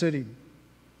to the city.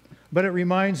 But it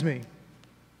reminds me,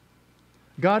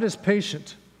 God is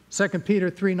patient. 2 Peter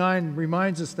 3:9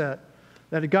 reminds us that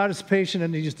God is patient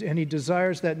and He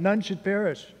desires that none should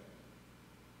perish.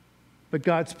 But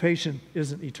God's patience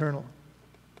isn't eternal.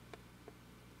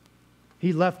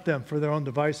 He left them for their own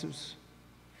devices.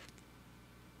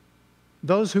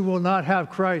 Those who will not have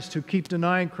Christ, who keep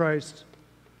denying Christ,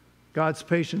 God's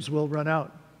patience will run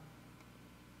out.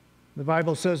 The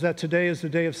Bible says that today is the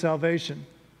day of salvation,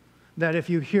 that if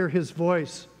you hear his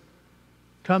voice,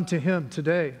 come to him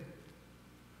today.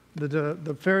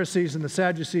 The Pharisees and the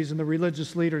Sadducees and the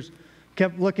religious leaders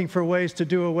kept looking for ways to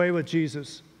do away with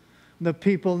Jesus. The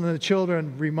people and the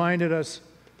children reminded us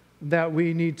that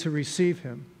we need to receive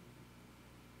him.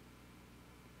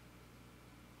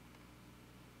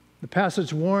 The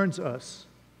passage warns us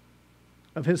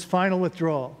of his final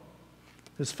withdrawal,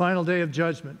 his final day of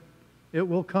judgment. It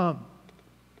will come.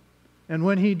 And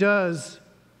when he does,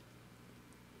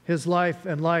 his life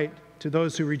and light to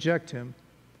those who reject him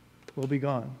will be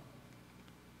gone.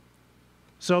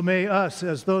 So may us,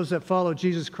 as those that follow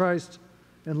Jesus Christ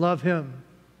and love him,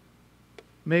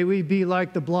 may we be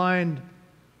like the blind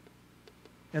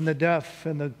and the deaf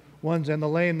and the ones and the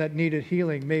lame that needed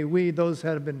healing. May we, those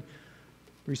that have been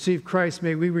received Christ,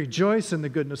 may we rejoice in the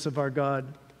goodness of our God.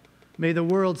 May the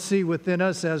world see within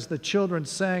us, as the children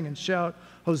sang and shout,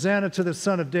 Hosanna to the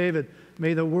Son of David.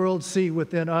 May the world see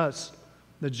within us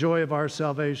the joy of our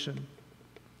salvation.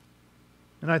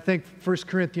 And I think 1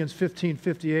 Corinthians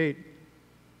 15:58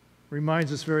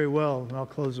 reminds us very well, and I'll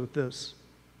close with this.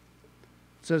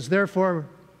 It says, therefore,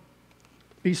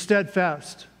 be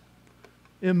steadfast,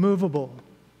 immovable,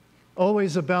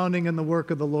 always abounding in the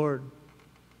work of the Lord,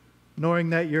 knowing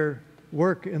that your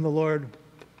work in the Lord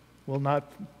will not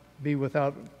be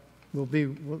without,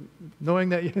 knowing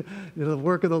that the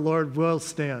work of the Lord will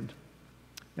stand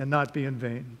and not be in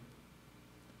vain.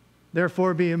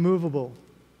 Therefore, be immovable.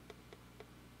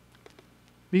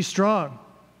 Be strong.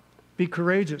 Be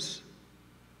courageous.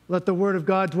 Let the word of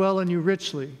God dwell in you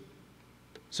richly,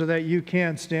 so that you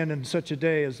can stand in such a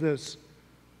day as this.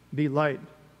 Be light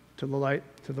to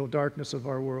the darkness of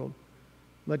our world.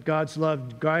 Let God's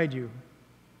love guide you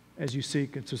as you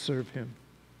seek to serve him.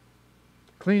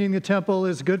 Cleaning the temple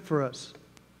is good for us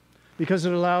because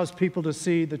it allows people to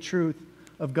see the truth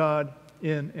of God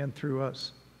in and through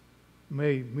us.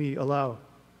 May we allow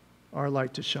our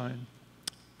light to shine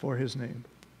for his name.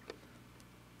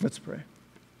 Let's pray.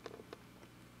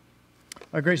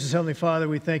 Our gracious Heavenly Father,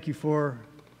 we thank you for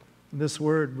this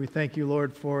word. We thank you,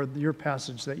 Lord, for your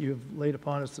passage that you have laid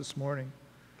upon us this morning.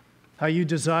 How you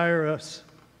desire us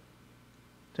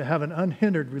to have an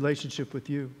unhindered relationship with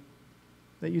you.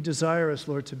 That you desire us,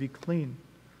 Lord, to be clean.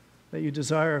 That you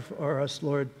desire for us,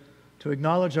 Lord, to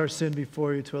acknowledge our sin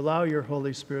before you, to allow your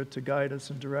Holy Spirit to guide us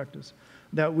and direct us.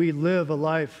 That we live a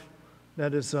life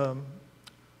that is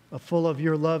full of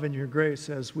your love and your grace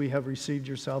as we have received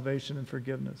your salvation and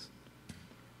forgiveness.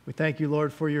 We thank you,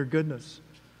 Lord, for your goodness.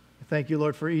 We thank you,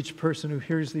 Lord, for each person who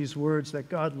hears these words, that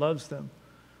God loves them.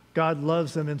 God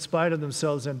loves them in spite of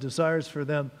themselves and desires for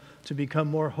them to become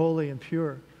more holy and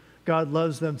pure. God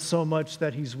loves them so much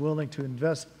that he's willing to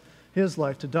invest his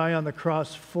life, to die on the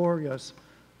cross for us,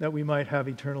 that we might have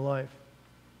eternal life.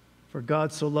 For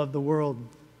God so loved the world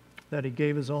that he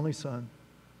gave his only Son,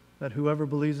 that whoever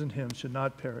believes in him should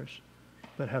not perish,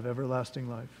 but have everlasting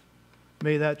life.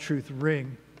 May that truth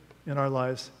ring in our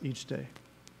lives each day.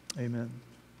 Amen.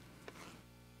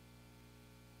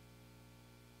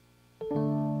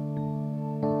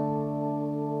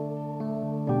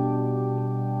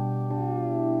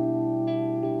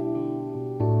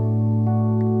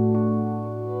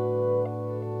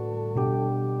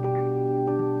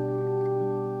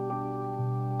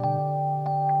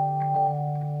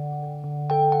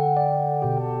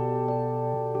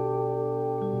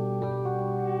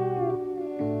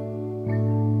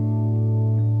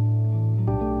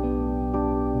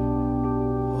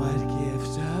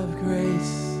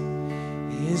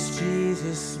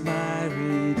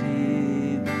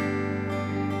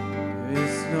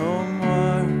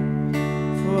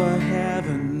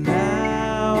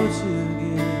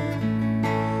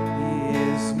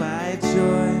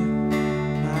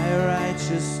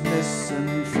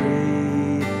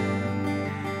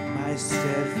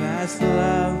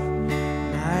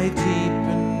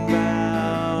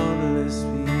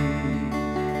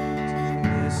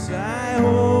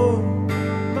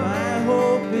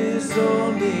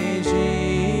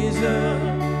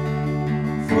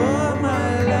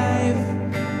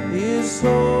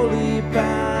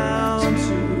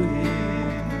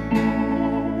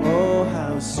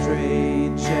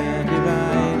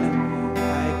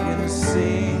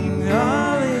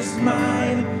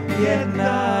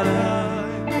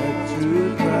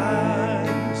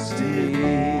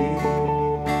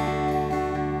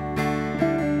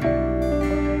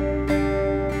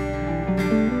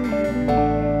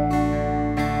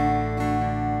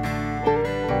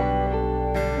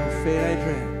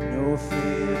 No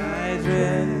fear I dread,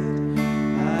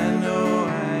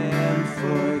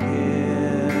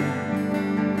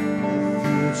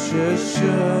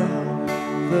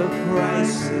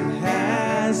 price it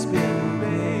has been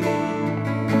paid.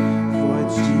 For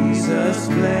Jesus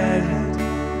bled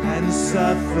and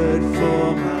suffered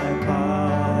for my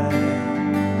body,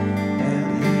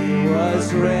 and he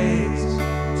was raised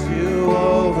to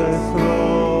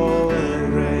overthrow the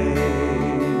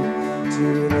grave.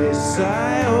 To this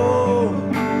I owe,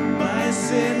 my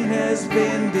sin has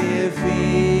been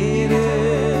defeated.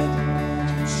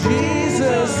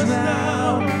 Jesus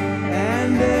now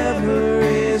and ever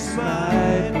is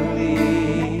my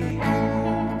plea.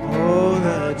 Oh,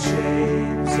 the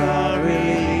chains are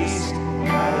released,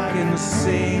 I can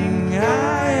sing,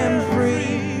 I am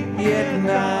free, yet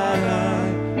not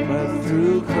I, but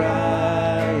through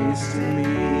Christ in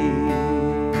me.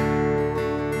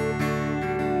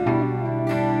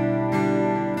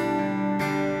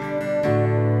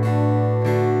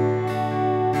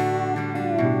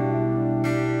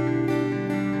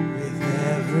 With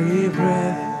every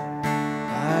breath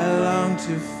I long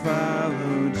to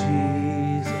follow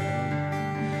Jesus,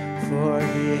 for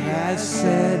he has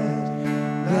said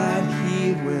that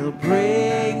he will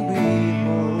bring me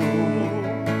home,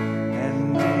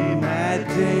 and on that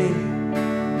day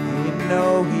I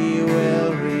know he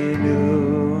will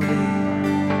renew me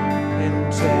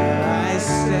until I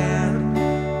stand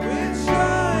with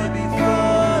joy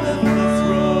before the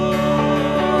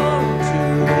throne. To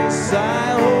this I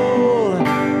hold,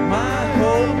 my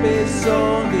hope is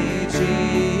only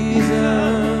Jesus.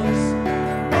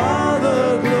 All the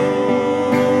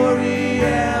glory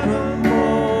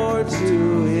evermore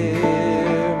to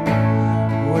him.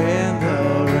 When the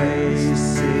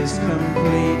race is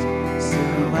complete,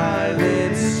 still my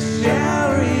lips shall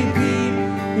repeat,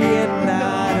 yet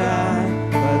not I,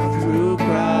 but through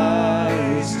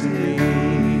Christ in me.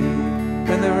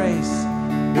 When the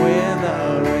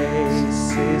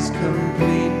race is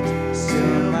complete,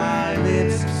 still my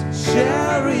lips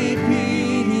shall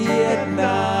repeat, yet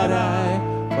not I,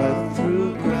 but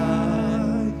through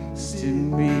Christ in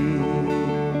me.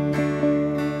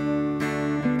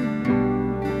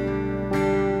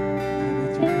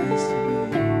 And through Christ in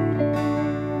me.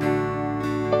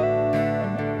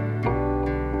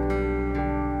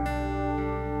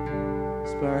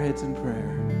 Let's bow our heads in prayer.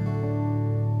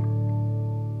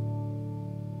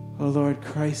 Oh Lord,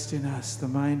 Christ in us, the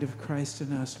mind of Christ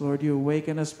in us. Lord, you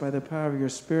awaken us by the power of your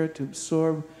Spirit to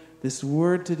absorb this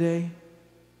word today,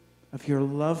 of your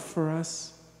love for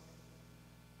us,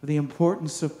 of the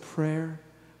importance of prayer,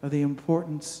 of the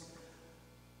importance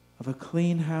of a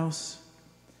clean house.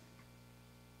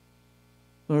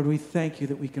 Lord, we thank you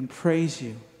that we can praise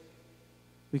you,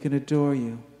 we can adore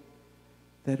you,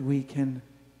 that we can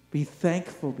be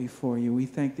thankful before you. We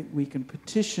thank that we can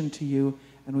petition to you,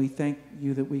 and we thank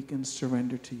you that we can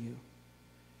surrender to you.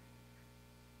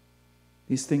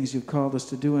 These things you've called us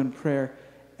to do in prayer.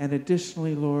 And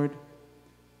additionally, Lord,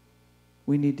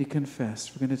 we need to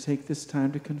confess. We're going to take this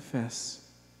time to confess.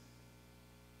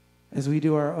 As we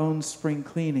do our own spring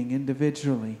cleaning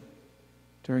individually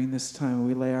during this time,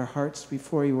 we lay our hearts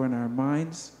before you and our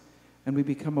minds, and we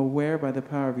become aware by the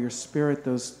power of your Spirit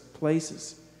those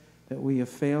places that we have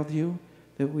failed you,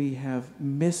 that we have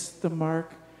missed the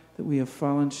mark, that we have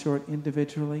fallen short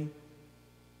individually,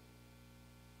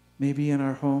 maybe in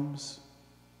our homes,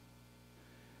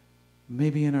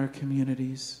 maybe in our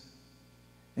communities.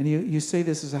 And you say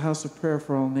this is a house of prayer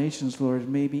for all nations, Lord,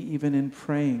 maybe even in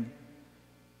praying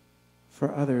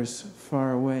for others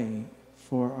far away,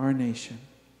 for our nation.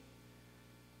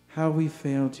 How we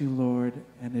failed you, Lord,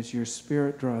 and as your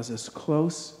Spirit draws us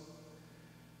close,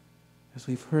 as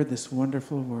we've heard this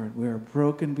wonderful word, we are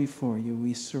broken before you.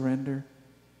 We surrender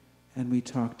and we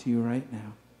talk to you right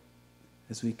now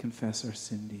as we confess our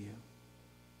sin to you.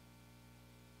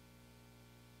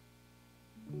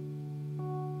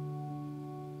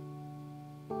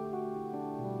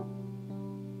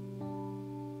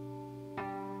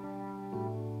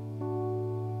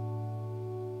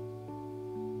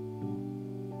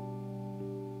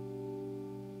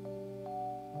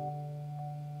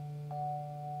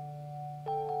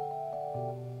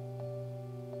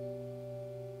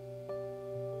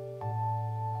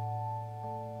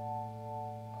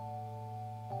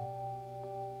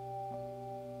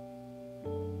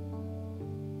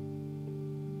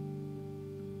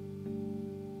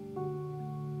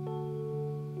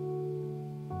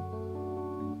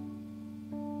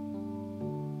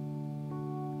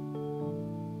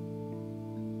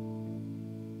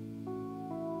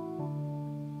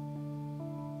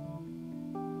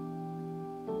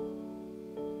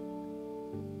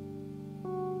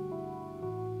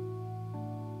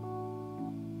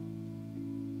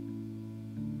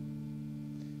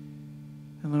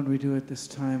 And Lord, we do at this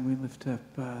time, we lift up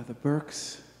the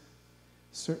Burks,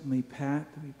 certainly Pat.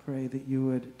 We pray that you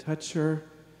would touch her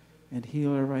and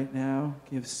heal her right now.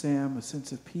 Give Sam a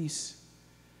sense of peace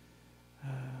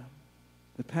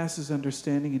that passes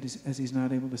understanding as he's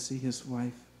not able to see his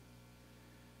wife.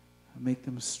 Make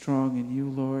them strong in you,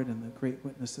 Lord, and the great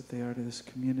witness that they are to this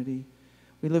community.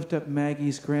 We lift up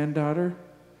Maggie's granddaughter,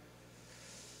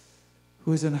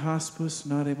 who is in hospice,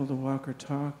 not able to walk or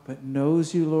talk, but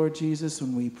knows you, Lord Jesus,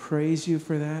 and we praise you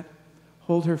for that.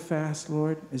 Hold her fast,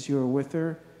 Lord, as you are with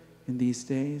her in these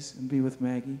days, and be with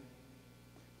Maggie.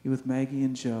 Be with Maggie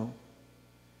and Joe.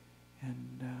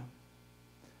 And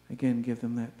again, give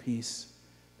them that peace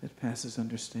that passes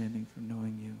understanding from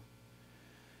knowing you.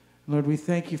 Lord, we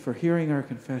thank you for hearing our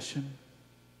confession.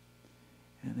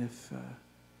 And if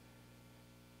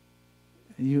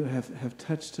you have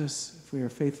touched us, if we are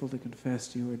faithful to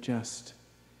confess, you are just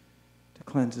to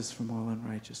cleanse us from all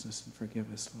unrighteousness and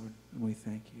forgive us, Lord. And we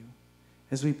thank you.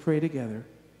 As we pray together,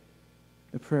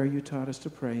 the prayer you taught us to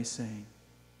pray, saying,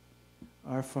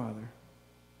 Our Father,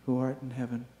 who art in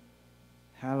heaven,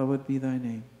 hallowed be thy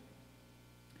name.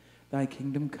 Thy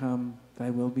kingdom come, thy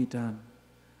will be done,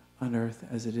 on earth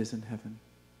as it is in heaven.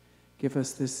 Give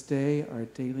us this day our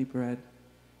daily bread,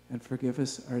 and forgive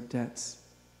us our debts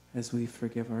as we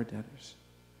forgive our debtors.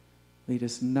 Lead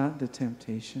us not into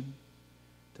temptation.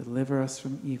 Deliver us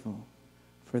from evil.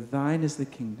 For thine is the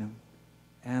kingdom,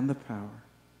 and the power,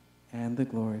 and the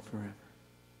glory forever.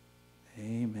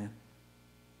 Amen.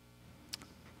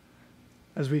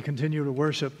 As we continue to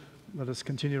worship, let us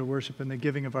continue to worship in the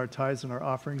giving of our tithes and our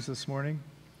offerings this morning,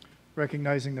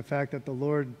 recognizing the fact that the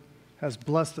Lord has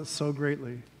blessed us so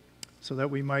greatly so that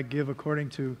we might give according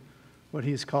to what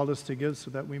he's called us to give, so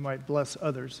that we might bless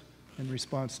others in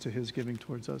response to his giving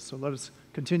towards us. So let us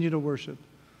continue to worship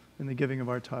in the giving of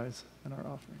our tithes and our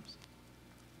offerings.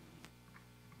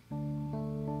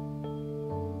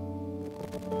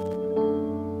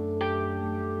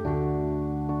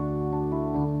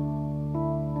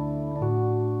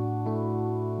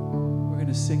 We're going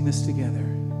to sing this together.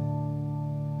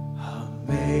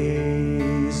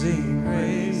 Amazing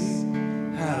grace,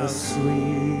 how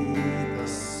sweet the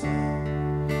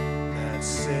sound that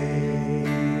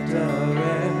saved a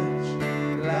wretch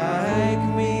like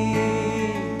me.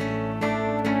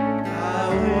 I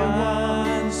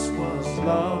once was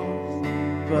lost,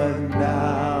 but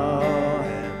now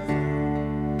am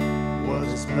found.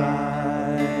 Was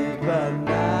blind, but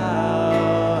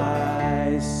now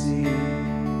I see.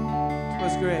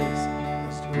 'Twas grace,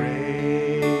 'twas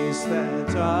grace that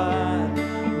taught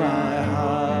my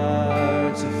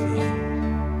heart to feel.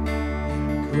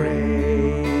 In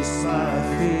grace my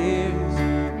fears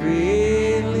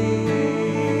relieved.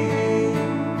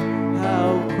 How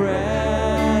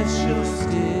precious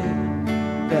did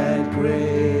that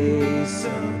grace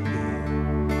appear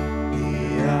the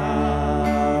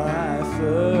hour I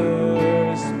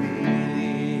first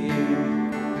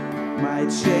believed. My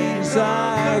chains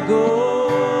are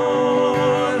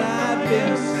gone, I've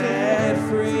been set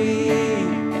free.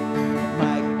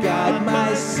 My God,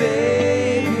 my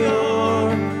Savior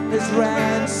has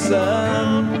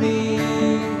ransomed me.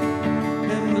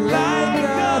 And like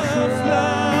a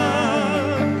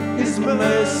flood, his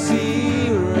mercy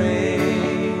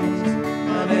reigns,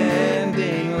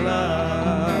 unending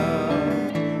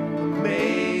love,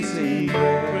 amazing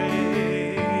grace.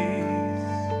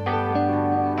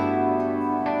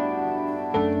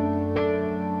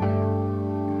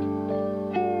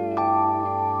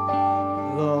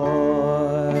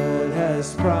 Lord has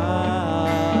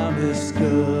promised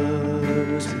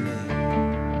good to me.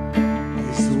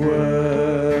 His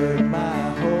word my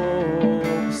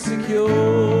hope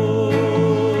secures.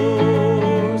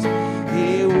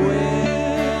 He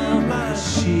will my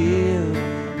shield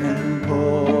and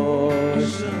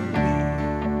portion be,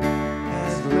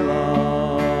 as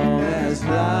long as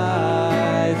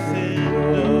life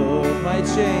endures. My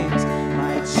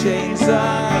chains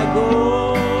are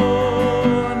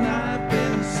gone, I've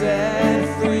been set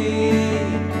free.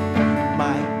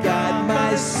 My God,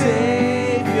 my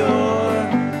Savior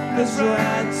has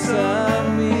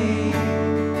ransomed me.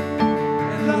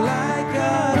 And like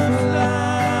a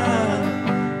flood,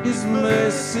 his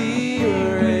mercy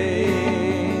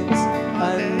reigns,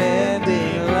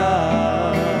 unending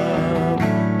love,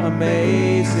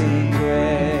 amazing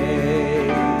grace.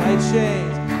 My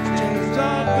chains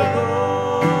are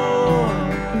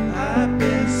gone, I've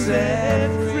been set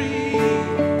free.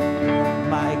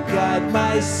 My God,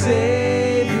 my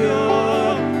Savior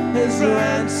has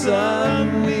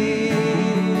ransomed me.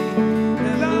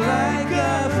 And like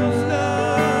a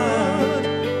flood,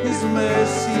 his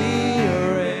mercy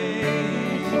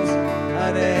reigns,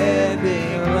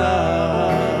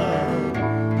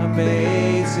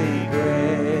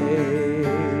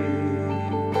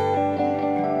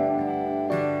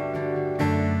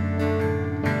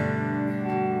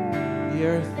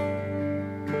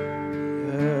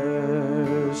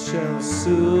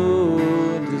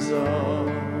 soon dissolve.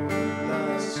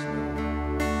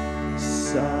 The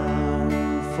sun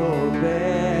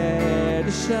forbear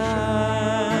to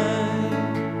shine,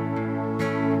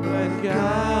 but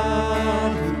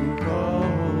God who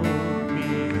called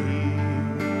me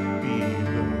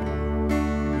below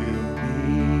will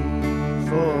be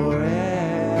forever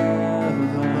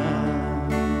mine.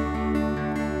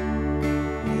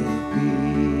 He'll be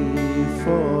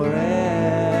forever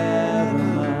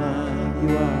mine.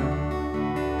 You are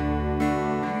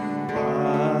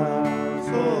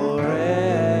forever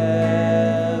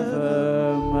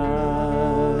mine.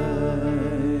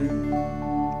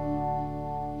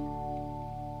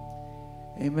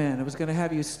 Amen. I was going to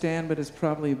have you stand, but it's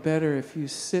probably better if you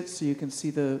sit so you can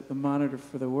see the monitor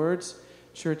for the words.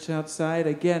 Church outside.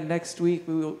 Again, next week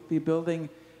we will be building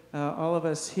all of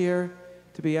us here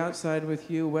to be outside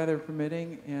with you, weather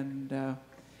permitting. And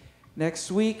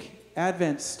next week,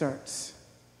 Advent starts.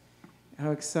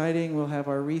 How exciting. We'll have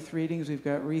our wreath readings. We've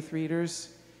got wreath readers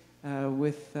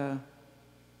with the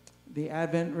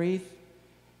Advent wreath.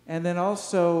 And then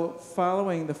also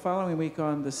the following week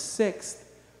on the 6th,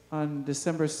 on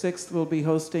December 6th, we'll be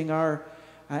hosting our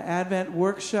Advent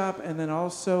workshop and then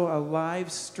also a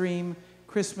live stream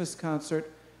Christmas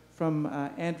concert from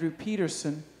Andrew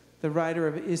Peterson, the writer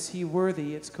of Is He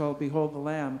Worthy? It's called Behold the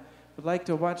Lamb. Would like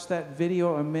to watch that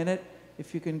video a minute,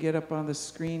 if you can get up on the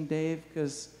screen, Dave,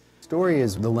 because... Story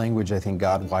is the language I think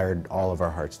God wired all of our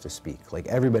hearts to speak. Like,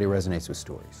 everybody resonates with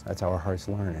stories. That's how our hearts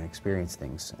learn and experience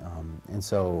things. And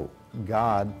so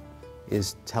God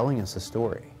is telling us a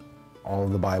story. All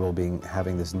of the Bible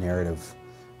having this narrative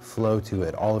flow to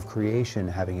it. All of creation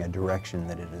having a direction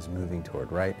that it is moving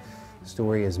toward, right?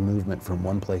 Story is movement from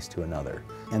one place to another.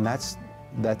 And that's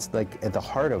like at the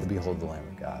heart of Behold the Lamb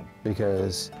of God,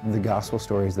 because the gospel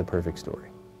story is the perfect story.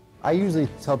 I usually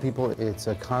tell people it's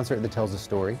a concert that tells a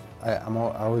story. I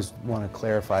always want to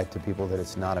clarify to people that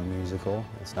it's not a musical,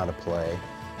 it's not a play,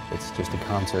 it's just a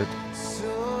concert.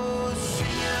 So sing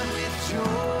with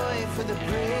joy for the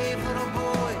brave little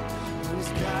boy who's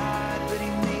God, but he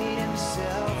made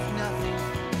himself nothing.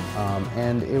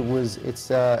 And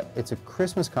it's a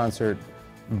Christmas concert,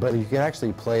 but you could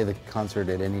actually play the concert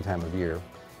at any time of year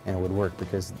and it would work,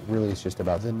 because really it's just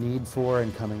about the need for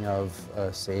and coming of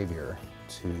a Savior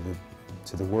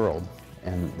to the world,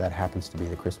 and that happens to be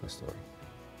the Christmas story.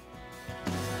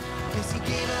 'Cause he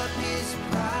gave up his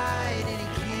pride and he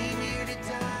came here to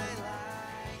die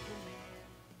like a man.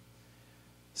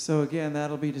 So again,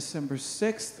 that'll be December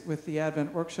 6th with the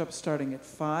Advent workshop starting at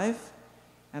 5.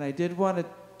 And I did want to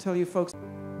tell you folks...